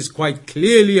narrations is quite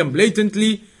clearly and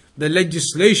blatantly the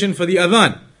legislation for the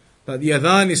adhan. That the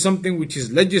adhan is something which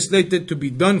is legislated to be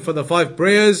done for the 5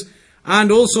 prayers.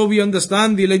 And also we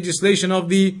understand the legislation of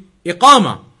the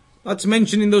iqamah. That's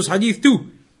mentioned in those hadith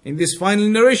too. In this final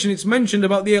narration it's mentioned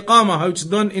about the iqamah, how it's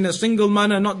done in a single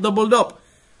manner, not doubled up.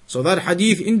 So that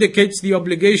hadith indicates the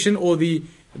obligation or the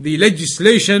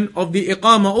legislation of the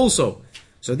iqamah also.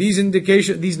 So these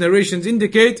narrations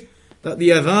indicate that the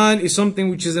adhan is something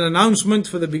which is an announcement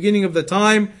for the beginning of the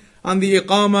time, and the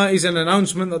iqamah is an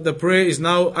announcement that the prayer is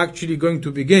now actually going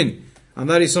to begin. And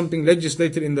that is something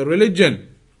legislated in the religion.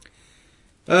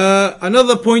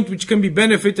 Another point which can be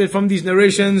benefited from these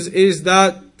narrations is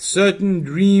that certain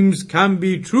dreams can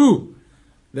be true.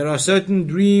 There are certain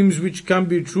dreams which can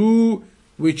be true,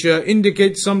 which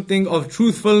indicate something of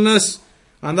truthfulness,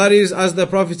 and that is, as the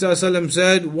Prophet ﷺ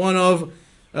said, one of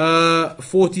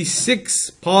 46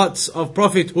 parts of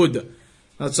prophethood.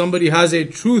 That somebody has a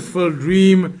truthful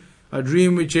dream, a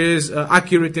dream which is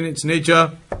accurate in its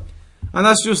nature. And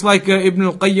that's just like Ibn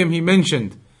al-Qayyim he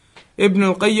mentioned. Ibn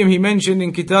al-Qayyim he mentioned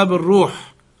in Kitab al-Ruh,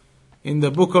 in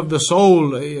the book of the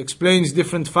soul, he explains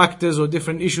different factors or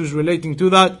different issues relating to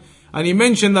that. And he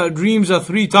mentioned that dreams are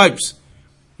 3 types.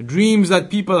 Dreams that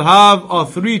people have are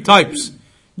 3 types.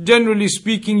 Generally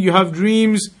speaking, you have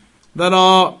dreams that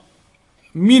are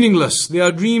meaningless. They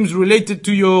are dreams related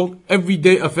to your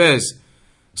everyday affairs.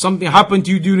 Something happened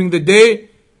to you during the day,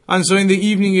 and so in the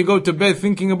evening you go to bed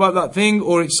thinking about that thing,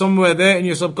 or it's somewhere there in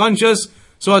your subconscious,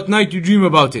 so at night you dream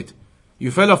about it.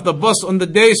 You fell off the bus on the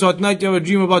day, so at night you have a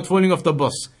dream about falling off the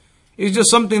bus. It's just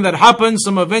something that happened,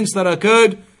 some events that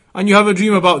occurred, and you have a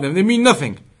dream about them. They mean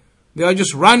nothing. They are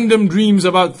just random dreams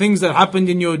about things that happened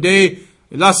in your day,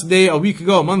 last day, a week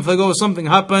ago, a month ago, something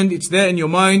happened, it's there in your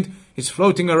mind, it's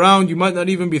floating around, you might not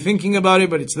even be thinking about it,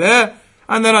 but it's there,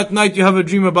 and then at night you have a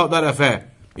dream about that affair.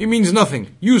 It means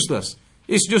nothing, useless.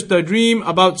 It's just a dream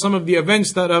about some of the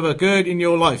events that have occurred in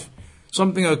your life.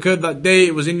 Something occurred that day,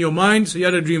 it was in your mind, so you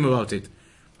had a dream about it.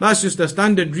 That's just a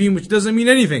standard dream which doesn't mean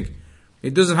anything.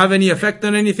 It doesn't have any effect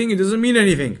on anything, it doesn't mean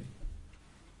anything.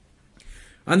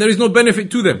 And there is no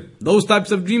benefit to them. Those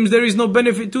types of dreams, there is no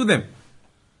benefit to them.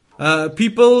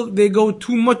 People, they go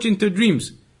too much into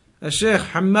dreams. Shaykh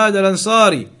Hamad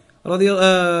al-Ansari,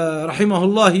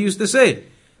 rahimahullah, he used to say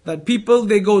that people,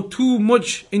 they go too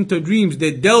much into dreams.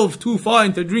 They delve too far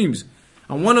into dreams.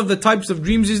 And one of the types of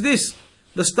dreams is this.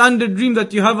 The standard dream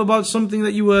that you have about something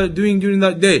that you were doing during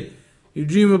that day. You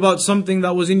dream about something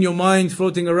that was in your mind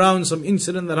floating around, some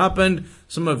incident that happened,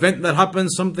 some event that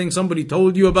happened, something somebody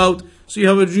told you about. So you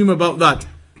have a dream about that.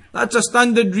 That's a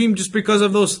standard dream just because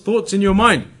of those thoughts in your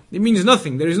mind. It means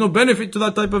nothing. There is no benefit to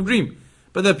that type of dream.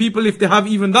 But the people, if they have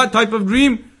even that type of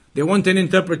dream, they want an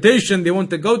interpretation. They want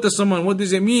to go to someone. What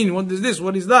does it mean? What is this?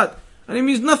 What is that? And it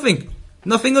means nothing.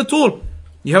 Nothing at all.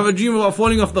 You have a dream about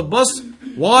falling off the bus.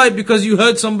 Why? Because you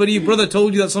heard somebody, brother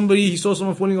told you that he saw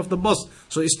someone falling off the bus.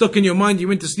 So it's stuck in your mind, you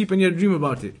went to sleep and you had a dream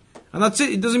about it. And that's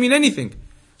it, it doesn't mean anything.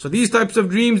 So these types of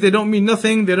dreams, they don't mean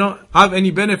nothing, they don't have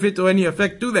any benefit or any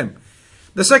effect to them.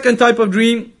 The second type of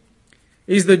dream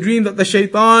is the dream that the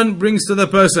shaitan brings to the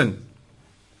person.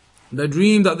 The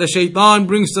dream that the shaitan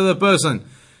brings to the person.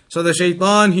 So the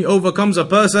shaitan, he overcomes a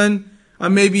person,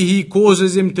 and maybe he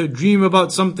causes him to dream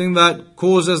about something that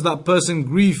causes that person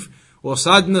grief, or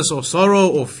sadness, or sorrow,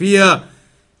 or fear,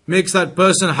 makes that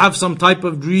person have some type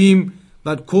of dream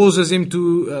that causes him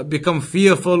to become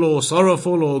fearful, or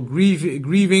sorrowful, or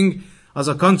grieving as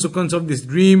a consequence of this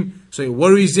dream. So it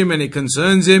worries him and it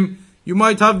concerns him. You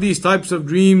might have these types of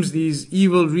dreams, these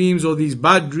evil dreams, or these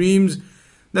bad dreams.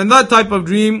 Then that type of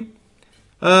dream,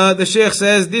 the Shaykh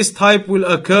says, this type will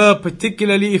occur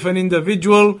particularly if an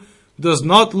individual does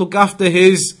not look after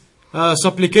his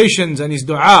supplications and his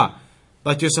dua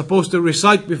that you're supposed to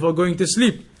recite before going to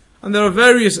sleep. And there are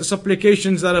various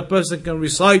supplications that a person can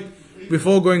recite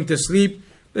before going to sleep.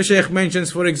 The Shaykh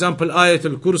mentions, for example,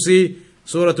 Ayatul Kursi,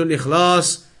 Suratul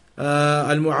Ikhlas,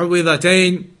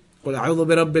 Al-Mu'awwidhatayn, Qul A'udhu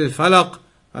bi Rabbil Falaq,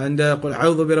 and Qul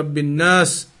A'udhu bi Rabbin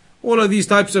Nas. All of these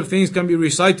types of things can be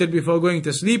recited before going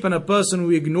to sleep, and a person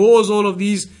who ignores all of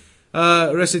these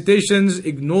recitations,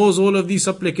 ignores all of these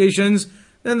supplications,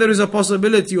 then there is a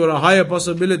possibility or a higher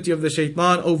possibility of the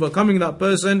shaitan overcoming that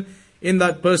person in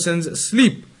that person's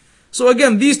sleep. So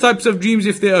again, these types of dreams,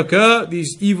 if they occur,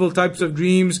 these evil types of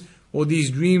dreams, or these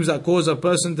dreams that cause a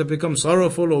person to become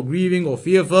sorrowful or grieving or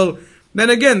fearful, then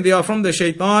again, they are from the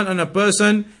shaitan, and a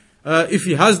person, if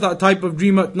he has that type of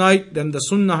dream at night, then the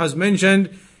sunnah has mentioned,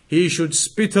 he should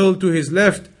spittle to his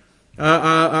left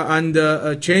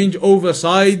and change over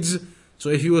sides. So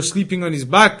if he was sleeping on his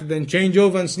back, then change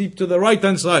over and sleep to the right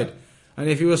hand side. And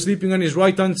if he was sleeping on his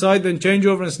right hand side, then change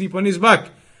over and sleep on his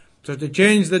back. So to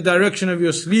change the direction of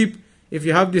your sleep, if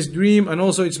you have this dream, and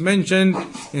also it's mentioned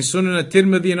in Sunan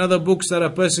al-Tirmidhi and other books that a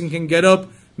person can get up,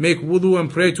 make wudu and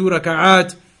pray 2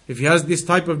 raka'at, if he has this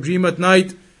type of dream at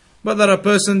night. But that a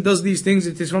person does these things,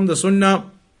 it is from the sunnah.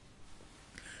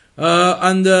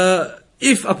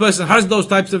 If a person has those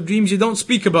types of dreams, you don't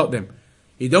speak about them.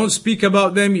 You don't speak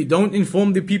about them, you don't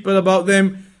inform the people about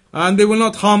them, and they will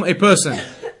not harm a person.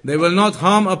 They will not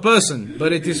harm a person.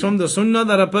 But it is from the sunnah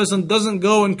that a person doesn't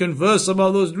go and converse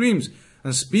about those dreams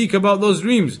and speak about those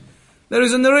dreams. There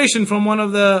is a narration from one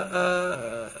of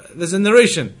there's a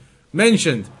narration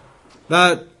mentioned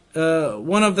that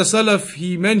one of the Salaf,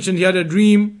 he mentioned he had a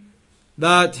dream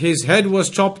that his head was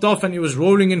chopped off and it was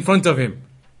rolling in front of him.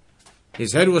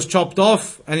 His head was chopped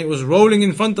off and it was rolling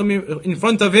in front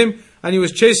of him, and he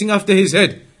was chasing after his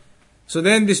head. So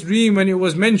then this dream, when it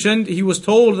was mentioned, he was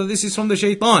told that this is from the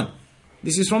shaitan.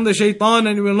 This is from the shaitan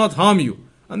and it will not harm you.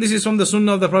 And this is from the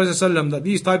sunnah of the Prophet ﷺ, that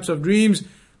these types of dreams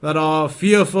that are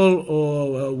fearful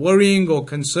or worrying or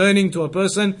concerning to a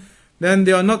person, then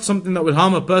they are not something that will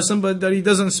harm a person, but that he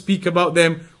doesn't speak about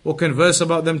them or converse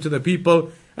about them to the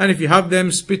people. And if you have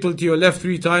them, spittle to your left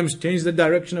 3 times, change the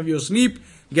direction of your sleep,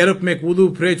 get up, make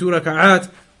wudu, pray 2 raka'at,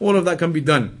 all of that can be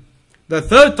done. The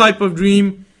third type of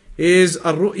dream is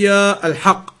ar-ru'ya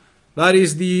al-haq. That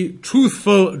is the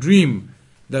truthful dream.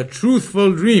 The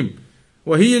truthful dream.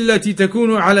 وَهِيَ الَّتِي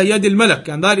تَكُونُ عَلَى يَدِ الْمَلَكِ.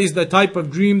 And that is the type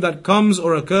of dream that comes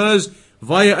or occurs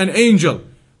via an angel.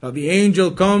 That the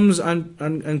angel comes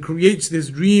and creates this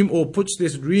dream or puts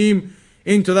this dream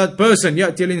into that person.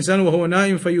 يَأْتِي الْإِنسَانُ وَهُوَ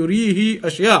نَائِمٌ فَيُرِيهِ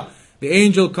أَشْيَاء. The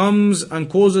angel comes and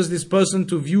causes this person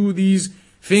to view these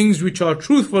things which are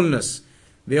truthfulness.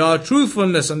 They are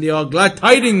truthfulness and they are glad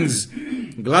tidings.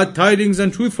 Glad tidings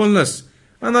and truthfulness.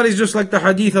 And that is just like the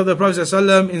hadith of the Prophet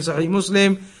ﷺ in Sahih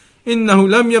Muslim. إِنَّهُ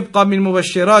لَمْ يَبْقَ مِنْ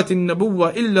مُبَشِّرَاتِ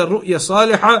النَّبُوَّةِ إِلَّا الرُّؤْيَا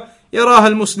صَالِحَةً يَرَاهَا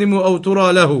الْمُسْلِمُ أَوْ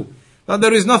تُرَى لَهُ. That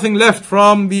there is nothing left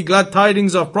from the glad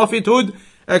tidings of prophethood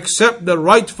except the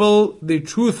rightful, the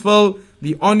truthful,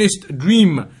 the honest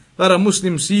dream that a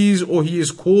Muslim sees or he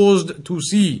is caused to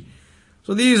see.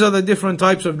 So these are the different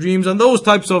types of dreams, and those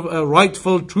types of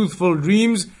rightful, truthful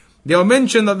dreams, they are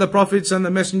mentioned that the prophets and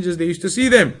the messengers, they used to see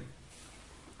them.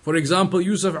 For example,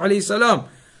 Yusuf alayhi salam.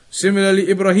 Similarly,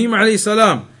 Ibrahim alayhi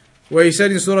salam, where he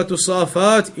said in Surah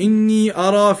As-Safat, إِنِّي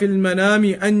أَرَى فِي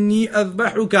الْمَنَامِ أَنِّي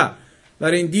أَذْبَحُكَ.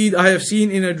 That indeed I have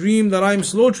seen in a dream that I am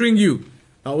slaughtering you.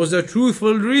 That was a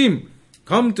truthful dream.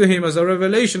 come to him as a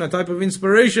revelation, a type of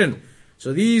inspiration.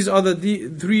 So these are the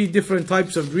three different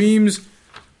types of dreams.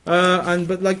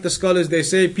 But like the scholars, they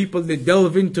say people, they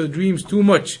delve into dreams too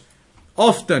much.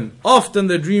 Often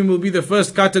the dream will be the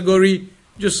first category,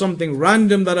 just something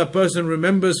random that a person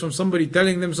remembers from somebody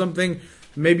telling them something,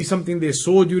 maybe something they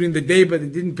saw during the day but they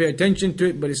didn't pay attention to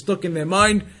it, but it's stuck in their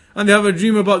mind, and they have a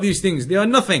dream about these things. They are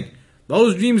nothing.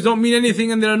 Those dreams don't mean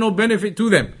anything and there are no benefit to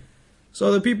them.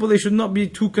 So the people, they should not be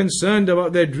too concerned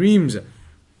about their dreams.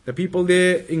 The people,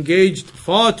 they engaged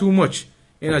far too much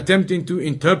in attempting to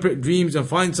interpret dreams and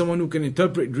find someone who can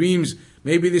interpret dreams.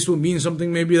 Maybe this will mean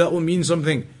something, maybe that will mean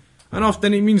something. And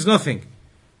often it means nothing.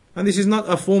 And this is not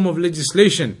a form of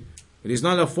legislation. It is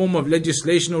not a form of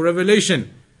legislation or revelation.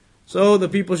 So the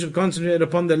people should concentrate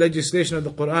upon the legislation of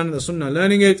the Quran and the Sunnah,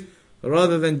 learning it,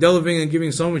 rather than delving and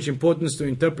giving so much importance to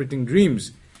interpreting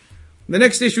dreams. The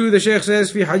next issue, the Shaykh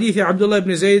says, في حديث عبد الله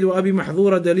بن زيد وأبي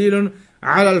محذورة دليل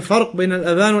على الفرق بين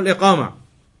الأذان والإقامة.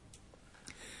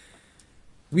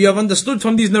 We have understood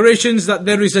from these narrations that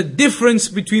there is a difference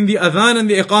between the adhan and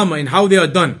the iqamah in how they are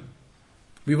done.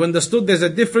 We've understood there's a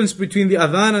difference between the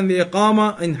adhan and the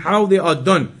iqamah in how they are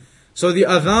done. So the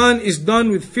adhan is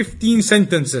done with 15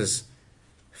 sentences.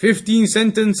 15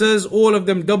 sentences, all of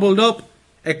them doubled up,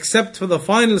 except for the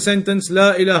final sentence,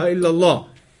 La ilaha illallah.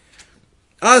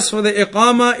 As for the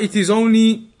iqamah, it is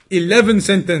only 11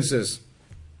 sentences.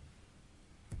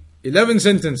 11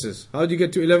 sentences. How do you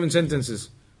get to 11 sentences?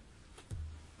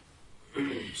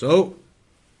 So,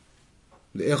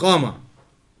 the iqamah.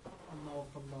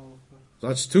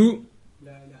 That's 2.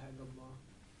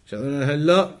 Shahadu an la ilaha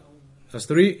illallah. That's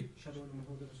 3.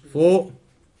 4.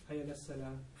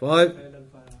 5.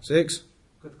 6.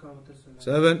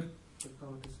 7.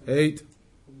 8.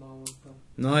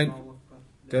 9.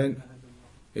 10.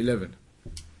 11.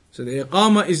 So the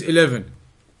iqamah is 11.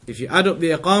 If you add up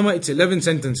the iqamah, it's 11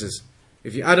 sentences.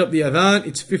 If you add up the adhan,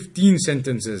 it's 15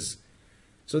 sentences.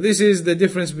 So this is the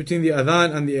difference between the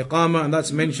adhan and the iqamah, and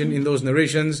that's mentioned in those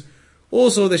narrations.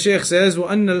 Also the Shaykh says,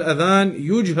 وَأَنَّ الْأَذَانِ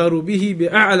يُجْهَرُ بِهِ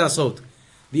بِأَعْلَى صَوْتٍ.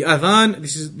 The adhan,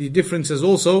 this is the differences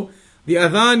also. The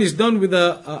adhan is done with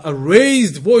a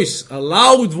raised voice, a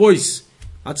loud voice.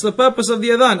 That's the purpose of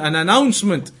the adhan, an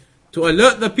announcement to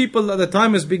alert the people that the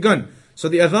time has begun. So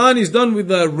the adhan is done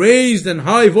with a raised and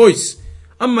high voice.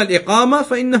 أَمَّا الْإِقَامَةِ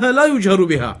فَإِنَّهَا لَا يُجْهَرُ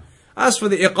بِهَا. As for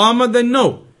the iqamah, then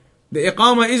no. The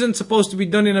iqamah isn't supposed to be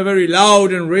done in a very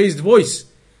loud and raised voice.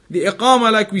 The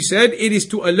iqamah, like we said, it is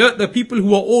to alert the people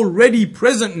who are already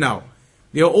present now.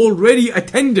 They are already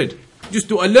attended. Just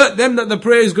to alert them that the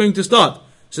prayer is going to start.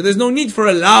 So there's no need for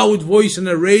a loud voice and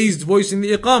a raised voice in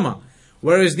the iqamah.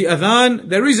 Whereas the adhan,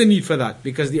 there is a need for that.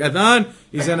 Because the adhan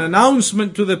is an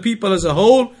announcement to the people as a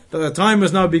whole that the time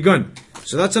has now begun.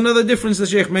 So that's another difference the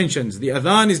Shaykh mentions. The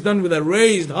adhan is done with a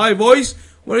raised high voice,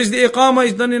 whereas the iqamah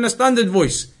is done in a standard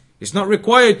voice. It's not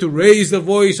required to raise the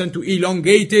voice and to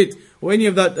elongate it or any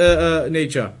of that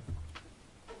nature.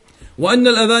 وأن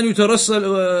الأذان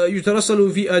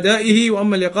يترسل في أدائه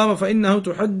وأما الإقامة فإنه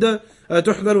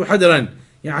تحذر حذرا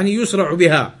يعني يسرع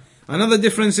بها. Another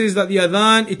difference is that the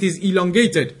adhan, it is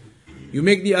elongated. You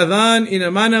make the adhan in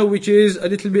a manner which is a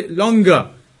little bit longer,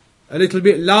 a little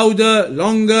bit louder,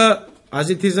 longer, as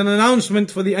it is an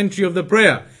announcement for the entry of the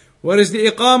prayer. Whereas the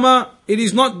iqamah, it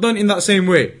is not done in that same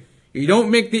way. You don't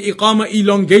make the iqamah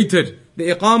elongated.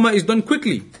 The iqamah is done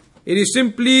quickly. It is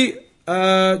simply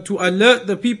to alert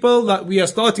the people that we are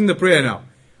starting the prayer now.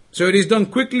 So it is done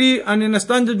quickly and in a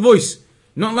standard voice.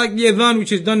 Not like the adhan,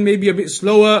 which is done maybe a bit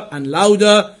slower and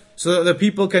louder so that the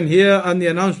people can hear and the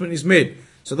announcement is made.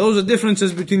 So those are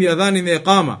differences between the adhan and the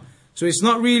iqamah. So it's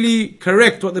not really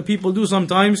correct what the people do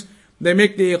sometimes. They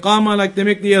make the iqamah like they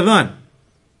make the adhan.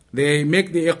 They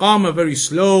make the iqamah very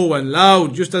slow and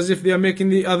loud, just as if they are making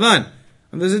the adhan.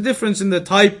 And there's a difference in the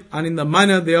type and in the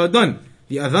manner they are done.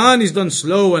 The adhan is done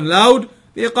slow and loud.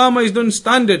 The iqamah is done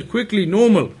standard, quickly,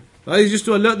 normal. That is just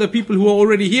to alert the people who are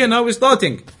already here. Now we're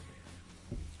starting.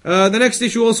 The next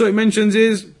issue also it mentions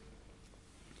is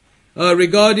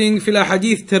regarding في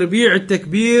الحديث تربيع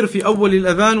التكبير في أول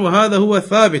الأذان وهذا هو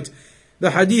الثابت.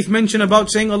 The hadith mentioned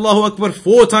about saying Allahu Akbar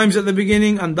 4 times at the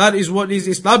beginning, and that is what is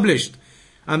established.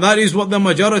 And that is what the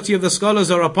majority of the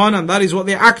scholars are upon, and that is what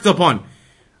they act upon.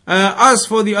 As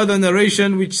for the other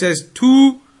narration which says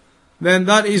 2, then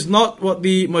that is not what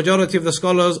the majority of the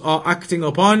scholars are acting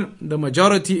upon. The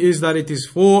majority is that it is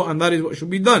 4, and that is what should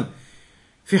be done.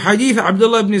 في حديث عبد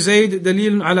الله بن زيد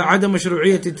دليل على عدم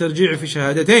مشروعية الترجيع في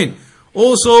شهادتين.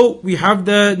 Also, we have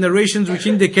the narrations which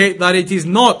indicate that it is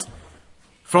not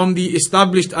from the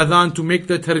established adhan to make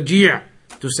the tarji',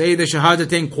 to say the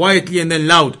shahadatain quietly and then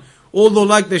loud. Although,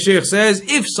 like the Shaykh says,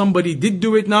 if somebody did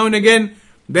do it now and again,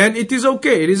 then it is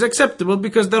okay, it is acceptable,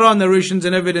 because there are narrations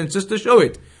and evidences to show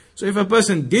it. So if a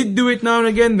person did do it now and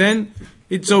again, then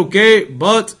it's okay,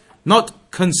 but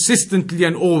not consistently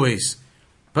and always.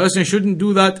 Person shouldn't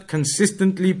do that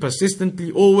consistently,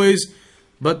 persistently, always.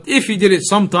 But if he did it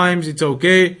sometimes, it's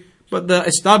okay. But the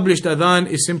established adhan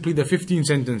is simply the 15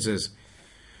 sentences.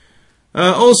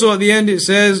 Also at the end it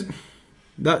says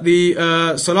that the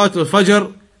Salatul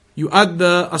Fajr, you add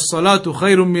the As-Salatu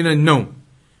Khayrun Min Al-Nawm.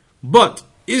 But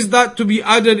is that to be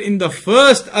added in the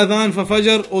first adhan for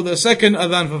Fajr or the second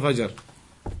adhan for Fajr?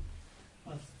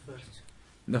 First.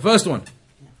 The first one.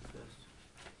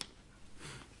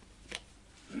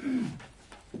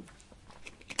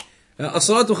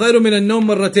 الصلاة خير من النوم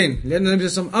مرتين لأن النبي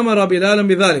صلى الله عليه وسلم أمر بلالا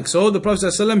بذلك. So the Prophet صلى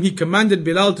الله عليه وسلم, he commanded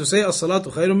Bilal to say الصلاة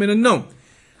خير من النوم.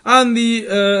 And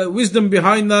the wisdom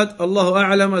behind that, Allahu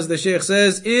A'lam, as the Shaykh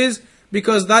says, is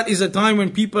because that is a time when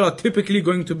people are typically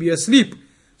going to be asleep.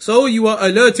 So you are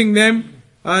alerting them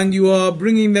and you are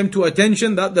bringing them to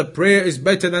attention that the prayer is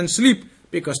better than sleep,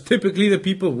 because typically the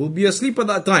people will be asleep at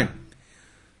that time.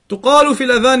 تقال في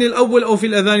الأذان الأول أو في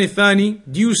الأذان الثاني.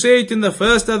 Do you say it in the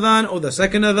first adhan or the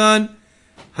second adhan?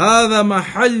 هذا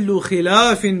محل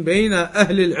خلاف بين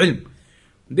أهل العلم.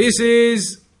 This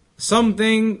is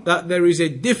something that there is a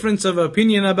difference of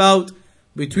opinion about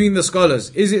between the scholars.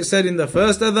 Is it said in the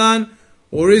first adhan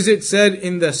or is it said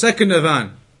in the second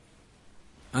adhan?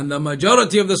 And the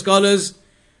majority of the scholars,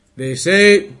 they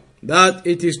say that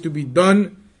it is to be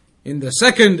done in the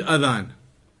second adhan.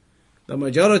 The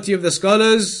majority of the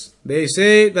scholars, they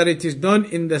say that it is done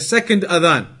in the second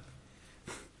adhan.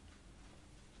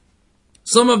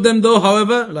 Some of them though,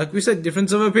 however, like we said,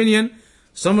 difference of opinion.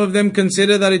 Some of them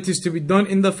consider that it is to be done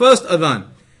in the first adhan.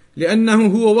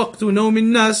 لأنه هو وقت نوم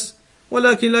الناس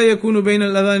ولكن لا يكون بين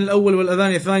الأذان الأول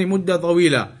والأذان الثاني مدة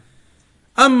طويلة.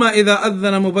 أما إذا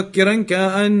أذن مبكرا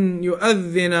كأن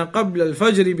يؤذن قبل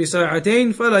الفجر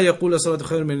بساعتين فلا يقول الصلاة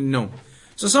خير من النوم.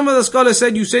 So some of the scholars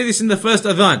said you say this in the first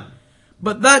adhan.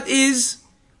 But that is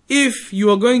if you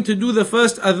are going to do the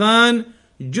first adhan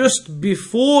just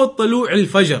before طلوع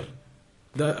الفجر,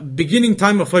 the beginning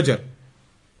time of Fajr.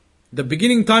 The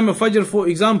beginning time of Fajr, for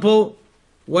example,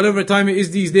 whatever time it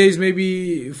is these days,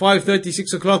 maybe 5:30,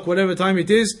 6 o'clock, whatever time it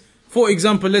is. For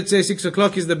example, let's say 6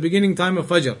 o'clock is the beginning time of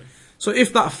Fajr. So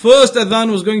if that first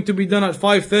adhan was going to be done at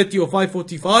 5:30 or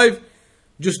 5:45,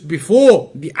 just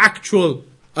before the actual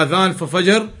adhan for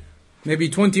Fajr, maybe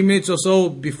 20 minutes or so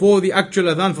before the actual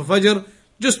adhan for Fajr,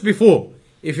 just before.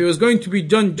 If it was going to be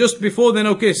done just before, then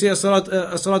okay, say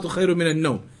as-salatu khairu min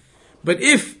al-nawm. But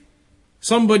if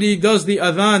somebody does the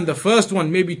adhan, the first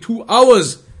one, maybe 2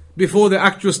 hours before the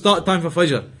actual start time for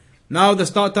Fajr. Now the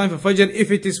start time for Fajr,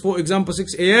 if it is for example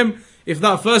 6 a.m., if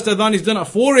that first adhan is done at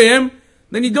 4 a.m.,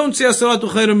 then you don't say as-salatu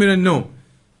khairu min al-nawm.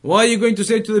 Why are you going to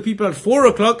say to the people at 4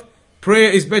 o'clock, prayer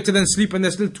is better than sleep, and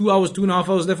there's still 2 hours, 2.5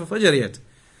 hours left for Fajr yet?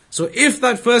 So if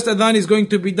that first adhan is going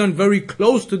to be done very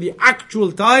close to the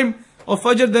actual time of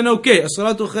Fajr, then okay,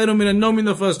 as-salatu khairu min al-nawm in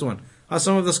the first one, as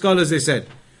some of the scholars they said.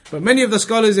 But many of the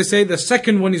scholars they say the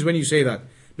second one is when you say that.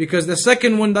 Because the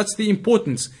second one, that's the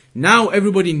importance. Now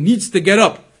everybody needs to get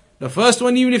up. The first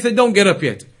one, even if they don't get up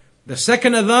yet. The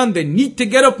second adhan, they need to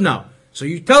get up now. So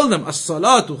you tell them,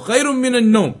 as-salatu khayrun min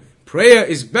al-nawm. Prayer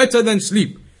is better than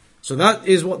sleep. So that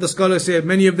is what the scholars say,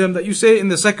 many of them, that you say in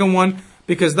the second one,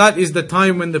 because that is the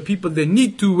time when the people, they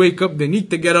need to wake up, they need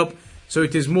to get up. So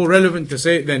it is more relevant to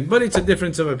say it then. But it's a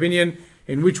difference of opinion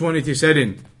in which one it is said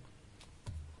in.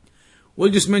 We'll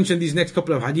just mention these next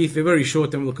couple of hadith, they're very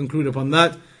short and we'll conclude upon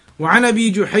that. وعن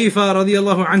أبي جحيفة رضي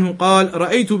الله عنه قال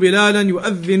رأيت بلالا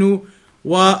يؤذن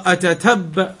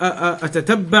وأتتبع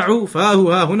فاه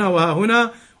ها هنا وها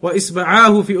هنا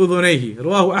وإصبعاه في أذنيه.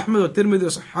 رواه أحمد والترمذي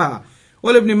وصححه.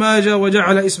 ولابن ماجه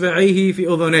وجعل إصبعيه في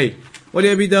أذنيه.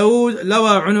 ولأبي داود لوى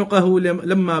عنقه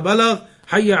لما بلغ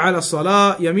حي على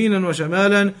الصلاة يمينا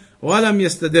وشمالا ولم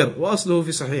يستدر. وأصله في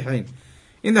الصحيحين.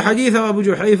 In the hadith of Abu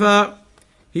Juhayfa,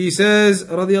 he says,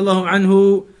 radiyallahu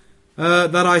anhu,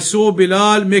 that I saw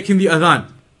Bilal making the adhan.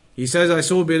 He says, I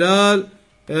saw Bilal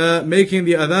making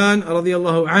the adhan,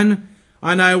 radiyallahu anhu,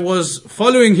 and I was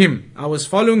following him. I was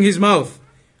following his mouth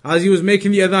as he was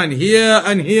making the adhan, here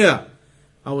and here.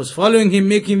 I was following him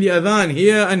making the adhan,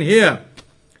 here and here.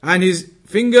 And his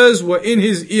fingers were in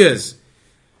his ears.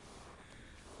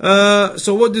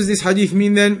 So what does this hadith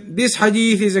mean then? This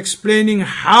hadith is explaining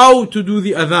how to do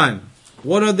the adhan.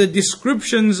 What are the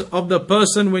descriptions of the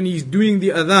person when he's doing the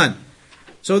adhan?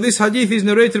 So this hadith is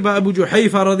narrated by Abu Juhayfa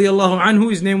radiyallahu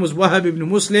anhu. His name was Wahab ibn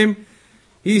Muslim.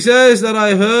 He says that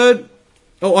I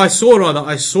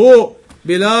saw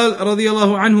Bilal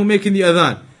radiyallahu anhu making the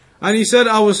adhan. And he said,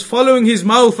 I was following his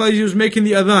mouth as he was making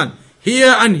the adhan.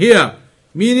 here and here,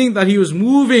 meaning that he was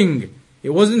moving. It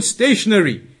wasn't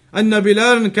stationary. أن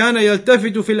بلال كان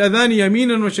يلتفت في الأذان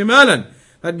يمينا وشمالا.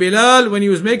 That Bilal, when he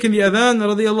was making the adhan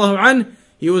رضي الله عنه,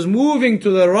 he was moving to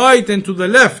the right and to the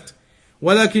left.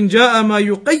 ولكن جاء ما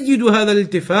يقيد هذا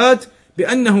الالتفات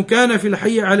بأنه كان في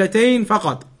الحي علتين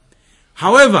فقط.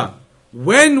 However,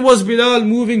 when was Bilal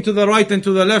moving to the right and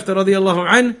to the left رضي الله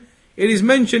عنه? It is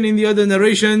mentioned in the other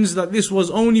narrations that this was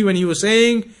only when he was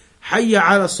saying حي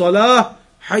على الصلاة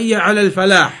حي على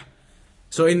الفلاح.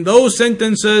 So in those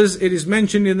sentences, it is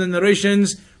mentioned in the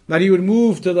narrations that he would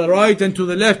move to the right and to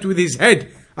the left with his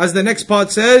head. As the next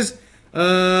part says,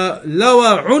 لَوَ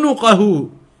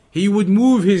عُنُقَهُ, he would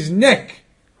move his neck.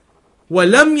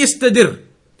 وَلَمْ يَسْتَدِرْ,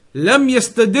 لَمْ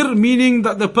يَسْتَدِرْ meaning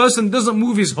that the person doesn't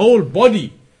move his whole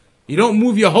body. You don't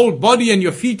move your whole body and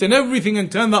your feet and everything and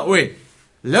turn that way.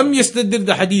 لَمْ يَسْتَدِرْ,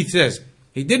 the hadith says.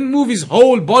 He didn't move his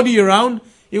whole body around,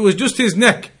 it was just his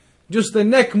neck. Just the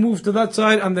neck moved to that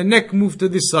side and the neck moved to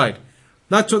this side.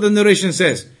 That's what the narration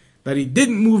says. That he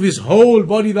didn't move his whole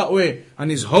body that way and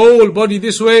his whole body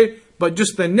this way, but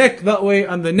just the neck that way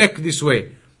and the neck this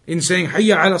way. In saying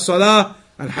Hayya ala salah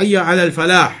and Hayya ala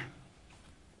al-falah.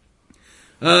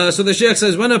 So the Shaykh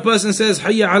says, when a person says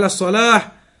Hayya ala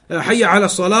salah, Hayya ala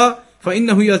salah,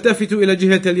 فإنه يلتفت إلى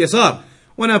جهة اليسار.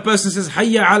 When a person says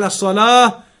Hayya ala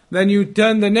salah, then you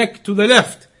turn the neck to the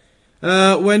left.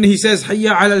 When he says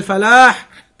Hayya ala al-falah,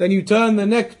 then you turn the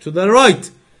neck to the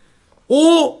right.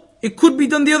 Or it could be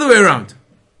done the other way around.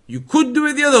 You could do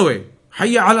it the other way.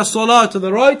 Hayya ala salah to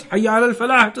the right, Hayya ala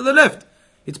al-falah to the left.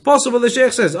 It's possible, the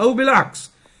Shaykh says, أو بالعكس.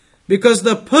 Because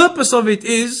the purpose of it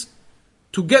is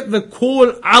to get the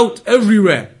call out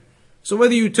everywhere. So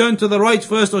whether you turn to the right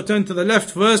first or turn to the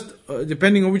left first,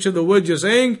 depending on which of the words you're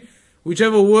saying,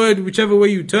 whichever way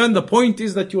you turn, the point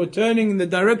is that you are turning in the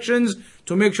directions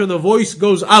to make sure the voice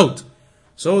goes out.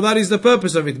 So that is the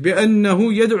purpose of it. بِأَنَّهُ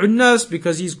يَدْعُ النَّاسِ,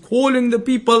 because he's calling the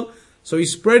people, so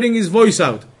he's spreading his voice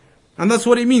out. And that's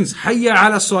what it means. حَيَّ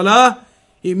عَلَى الصَّلَاةِ,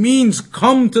 it means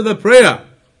come to the prayer.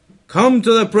 Come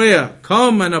to the prayer.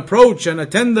 Come and approach and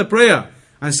attend the prayer.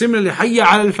 And similarly, حَيَّ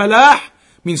عَلَى الْفَلَاحِ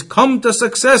means come to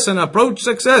success and approach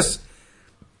success.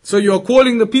 So you're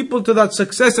calling the people to that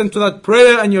success and to that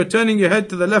prayer, and you're turning your head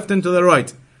to the left and to the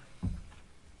right.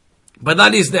 But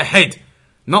that is the head,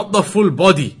 not the full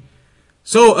body.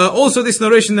 So also this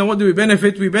narration, then what do we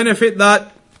benefit? We benefit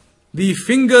that the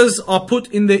fingers are put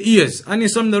in the ears. And in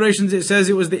some narrations it says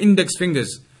it was the index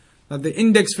fingers. That the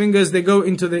index fingers, they go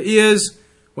into the ears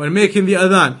when making the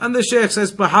adhan. And the Shaykh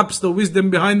says perhaps the wisdom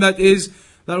behind that is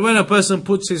that when a person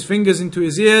puts his fingers into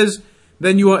his ears,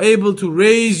 then you are able to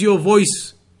raise your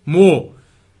voice more.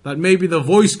 That maybe the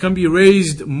voice can be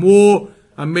raised more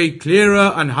and made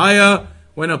clearer and higher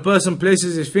when a person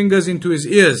places his fingers into his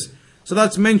ears. So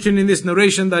that's mentioned in this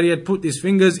narration that he had put his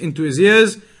fingers into his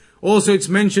ears. Also it's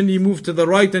mentioned he moved to the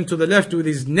right and to the left with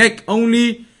his neck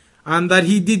only, and that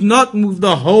he did not move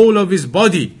the whole of his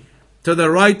body to the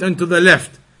right and to the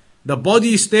left. The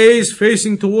body stays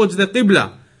facing towards the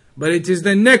Qibla, but it is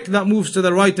the neck that moves to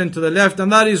the right and to the left,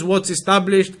 and that is what's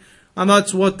established, and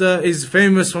that's what is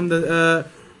famous from the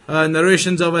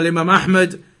narrations of Imam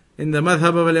Ahmad, in the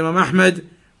madhab of Imam Ahmad.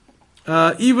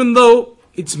 Even though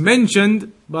it's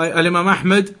mentioned by Imam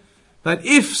Ahmad that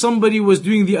if somebody was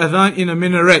doing the adhan in a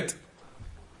minaret,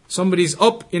 somebody's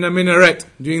up in a minaret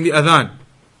doing the adhan,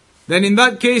 then in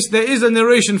that case there is a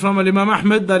narration from Imam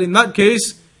Ahmad that in that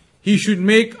case he should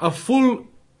make a full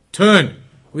turn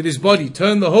with his body,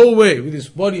 turn the whole way with his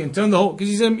body and turn the whole, because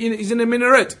he's in a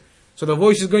minaret. So the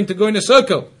voice is going to go in a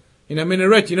circle. In a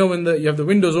minaret, you know, when you have the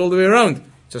windows all the way around,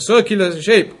 it's a circular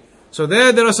shape. So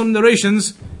there are some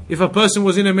narrations, if a person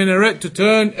was in a minaret, to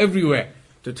turn everywhere,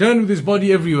 to turn with his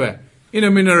body everywhere, in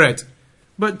a minaret.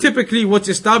 But typically what's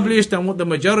established and what the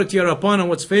majority are upon and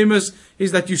what's famous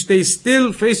is that you stay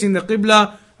still facing the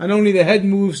Qibla and only the head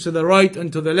moves to the right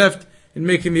and to the left in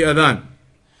making the adhan.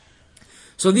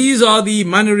 So these are the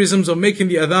mannerisms of making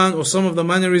the adhan, or some of the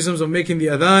mannerisms of making the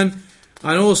adhan.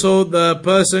 And also the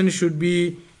person should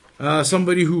be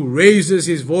somebody who raises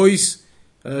his voice,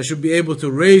 should be able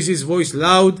to raise his voice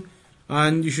loud,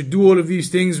 and you should do all of these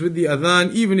things with the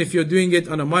adhan, even if you're doing it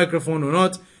on a microphone or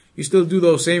not. You still do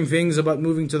those same things about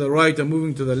moving to the right and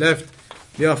moving to the left.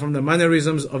 They are from the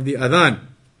mannerisms of the adhan.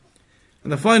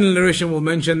 And the final narration we'll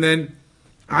mention then,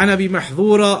 عن أبي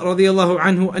محذورة رضي الله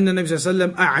عنه أن النبي صلى الله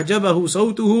عليه وسلم أعجبه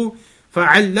صوته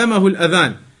فعلمه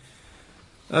الأذان.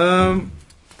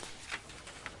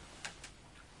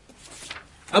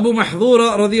 Abu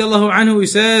Mahdura radiallahu anhu, he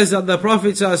says that the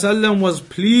Prophet ﷺ was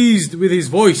pleased with his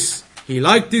voice. He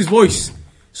liked his voice.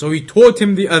 So he taught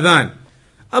him the adhan.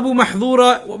 Abu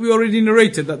Mahdura, what we already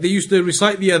narrated, that they used to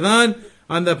recite the adhan,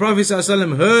 and the Prophet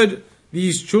ﷺ heard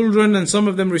these children and some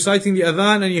of them reciting the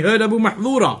adhan, and he heard Abu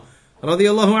Mahdura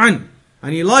radiallahu an,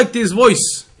 and he liked his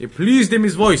voice, it pleased him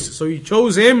his voice, so he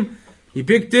chose him, he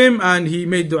picked him, and he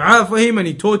made dua for him, and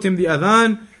he taught him the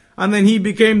adhan, and then he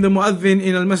became the muadhin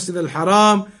in al-Masjid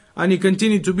al-Haram, and he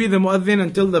continued to be the muadhin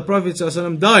until the Prophet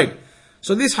ﷺ died.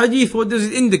 So this hadith, what does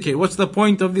it indicate? What's the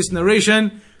point of this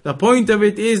narration? The point of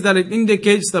it is that it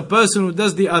indicates the person who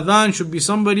does the adhan should be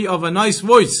somebody of a nice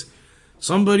voice,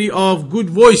 somebody of good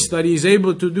voice, that he is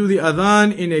able to do the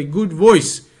adhan in a good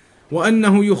voice.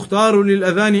 وَأَنَّهُ يُخْتَارُ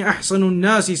لِلْأَذَانِ أَحْسَنُ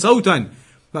النَّاسِ صَوْتًا,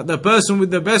 that the person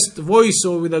with the best voice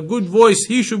or with a good voice,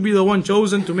 he should be the one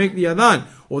chosen to make the adhan.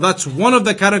 Or that's one of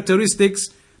the characteristics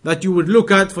that you would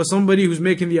look at for somebody who's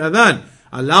making the adhan.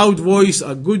 A loud voice,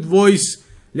 a good voice.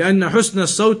 لأن حسن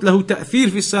الصوت له تأثير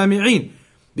في السامعين.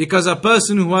 Because a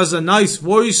person who has a nice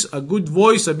voice, a good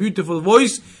voice, a beautiful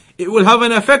voice, it will have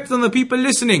an effect on the people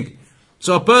listening.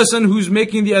 So a person who's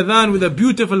making the adhan with a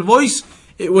beautiful voice,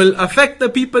 it will affect the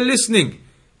people listening.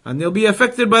 And they'll be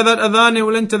affected by that adhan, it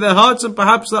will enter their hearts, and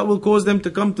perhaps that will cause them to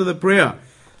come to the prayer.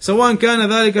 سواء كان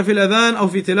ذلك في الأذان أو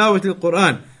في تلاوة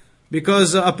القرآن.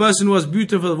 Because a person who has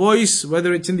beautiful voice,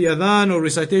 whether it's in the adhan or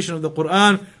recitation of the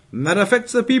Quran, that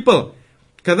affects the people.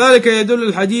 كذلك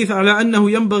يدل الحديث على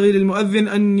أنه ينبغي للمؤذن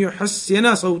أن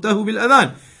يحسن صوته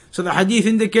بالأذان. So the hadith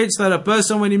indicates that a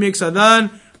person, when he makes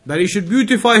adhan, that he should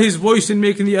beautify his voice in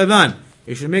making the adhan.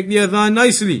 He should make the adhan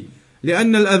nicely.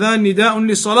 لأن الأذان نداء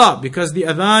للصلاة, because the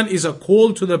adhan is a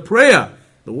call to the prayer,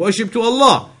 the worship to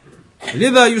Allah.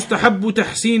 لذا يستحب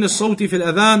تحسين الصوت في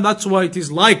الأذان. That's why it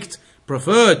is liked,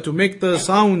 preferred to make the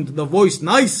sound, the voice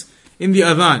nice in the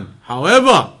adhan.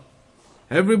 However,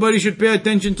 everybody should pay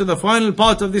attention to the final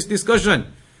part of this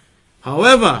discussion.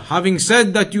 However, having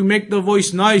said that you make the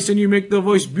voice nice and you make the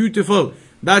voice beautiful,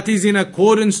 that is in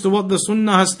accordance to what the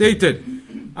Sunnah has stated.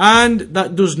 And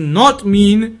that does not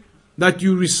mean that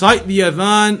you recite the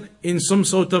adhan in some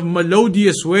sort of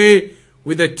melodious way,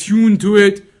 with a tune to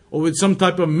it, or with some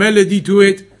type of melody to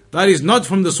it. That is not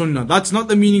from the Sunnah. That's not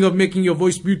the meaning of making your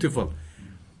voice beautiful.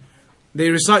 They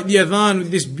recite the adhan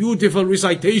with this beautiful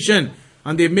recitation,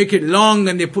 and they make it long,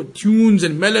 and they put tunes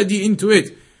and melody into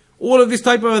it. All of this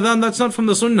type of adhan, that's not from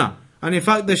the Sunnah. And in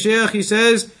fact, the Shaykh, he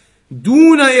says,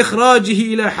 دون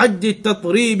إخراجه إلى حد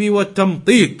التطريب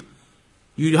والتمطيط.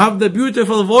 You have the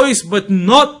beautiful voice, but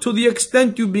not to the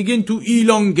extent you begin to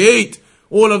elongate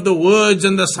all of the words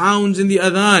and the sounds in the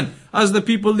adhan, as the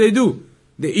people they do.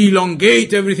 They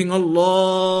elongate everything,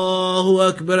 Allahu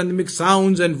Akbar, and they make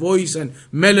sounds and voice and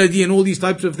melody and all these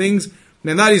types of things.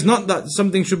 Then that is not that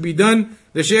something should be done.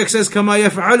 The Shaykh says, كما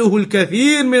يفعله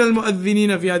الكثير من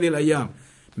المؤذنين في هذه الأيام.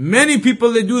 Many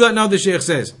people, they do that now, the Shaykh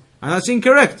says. And that's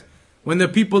incorrect. When the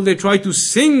people, they try to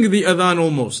sing the adhan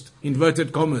almost,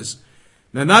 inverted commas.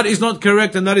 Then that is not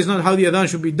correct, and that is not how the adhan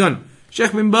should be done.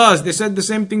 Shaykh bin Baz, they said the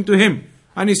same thing to him.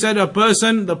 And he said, the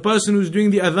person who's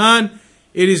doing the adhan,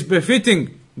 it is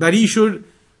befitting that he should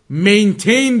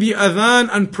maintain the adhan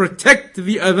and protect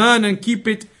the adhan and keep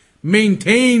it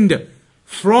maintained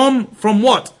from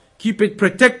what? Keep it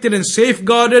protected and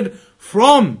safeguarded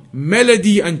from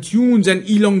melody and tunes and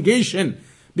elongation.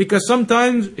 Because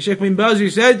sometimes, Shaykh bin Baz, he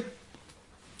said,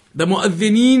 the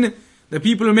mu'adhineen, the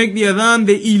people who make the adhan,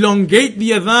 they elongate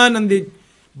the adhan, and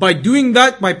by doing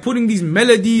that, by putting these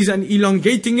melodies and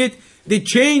elongating it, they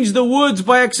change the words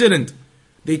by accident.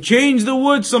 They change the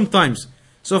words sometimes.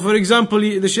 So for example,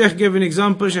 the Shaykh gave an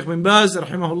example, Shaykh bin Baz,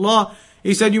 rahimahullah,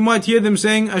 he said you might hear them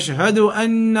saying, Ashhadu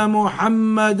anna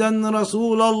Muhammadan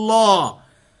Rasulallah.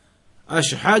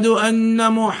 Ashhadu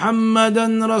anna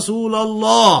Muhammadan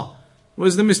Rasulallah.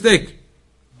 What's the mistake?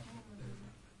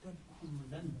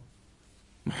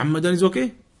 Muhammadan is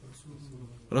okay?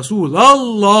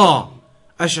 Rasulallah.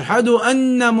 Ashhadu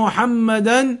anna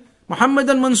Muhammadan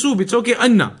mansub, it's okay,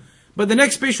 anna. But the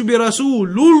next page should be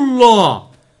Rasulullah.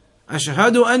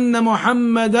 Ashhadu anna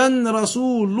Muhammadan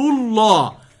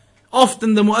Rasulullah.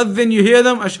 Often the muadhin, you hear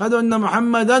them, Ashhadu anna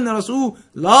Muhammadan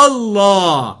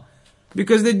Rasulallah.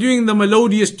 Because they're doing the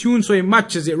melodious tune, so it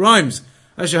matches, it rhymes.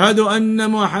 Ashhadu anna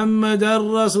Muhammadan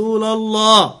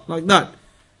Rasulallah. Like that.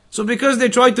 So because they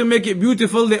try to make it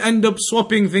beautiful, they end up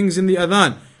swapping things in the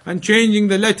adhan and changing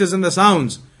the letters and the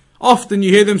sounds. Often you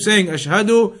hear them saying,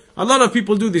 Ashhadu, a lot of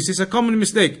people do this, it's a common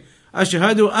mistake.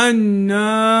 Ashhadu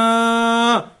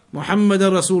anna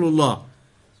Muhammadan Rasulullah.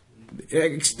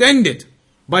 Extend it.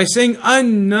 By saying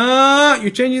anna,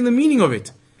 you're changing the meaning of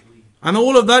it. And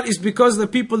all of that is because the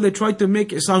people, they try to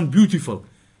make it sound beautiful.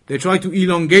 They try to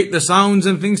elongate the sounds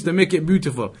and things to make it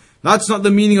beautiful. That's not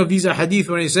the meaning of these hadith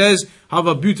when it says, have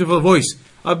a beautiful voice.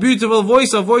 A beautiful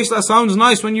voice, a voice that sounds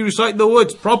nice when you recite the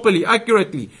words properly,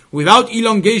 accurately, without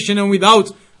elongation and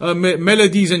without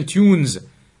melodies and tunes.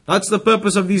 That's the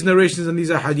purpose of these narrations and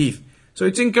these hadith. So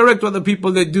it's incorrect what the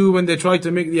people they do when they try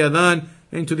to make the adhan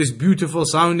into this beautiful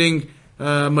sounding,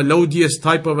 melodious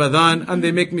type of adhan, and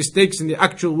they make mistakes in the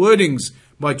actual wordings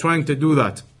by trying to do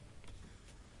that.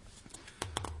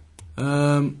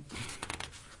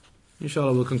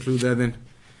 Inshallah we'll conclude there then.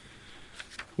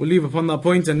 We'll leave upon that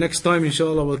point, and next time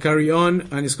inshallah we'll carry on,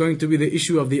 and it's going to be the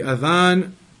issue of the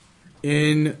adhan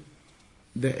in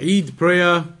the Eid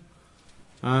prayer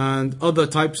and other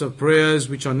types of prayers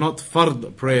which are not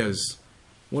fard prayers.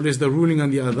 What is the ruling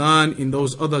on the adhan in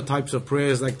those other types of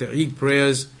prayers like the Eid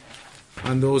prayers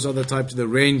and those other types, the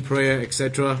rain prayer,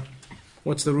 etc.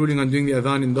 What's the ruling on doing the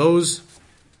adhan in those?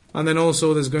 And then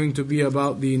also there's going to be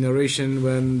about the narration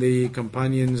when the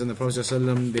companions and the Prophet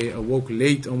ﷺ, they awoke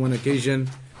late on one occasion.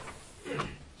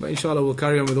 But inshallah we'll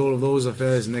carry on with all of those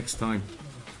affairs next time.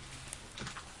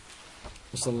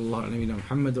 وصلى الله على نبينا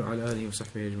محمد وعلى آله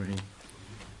وصحبه أجمعين.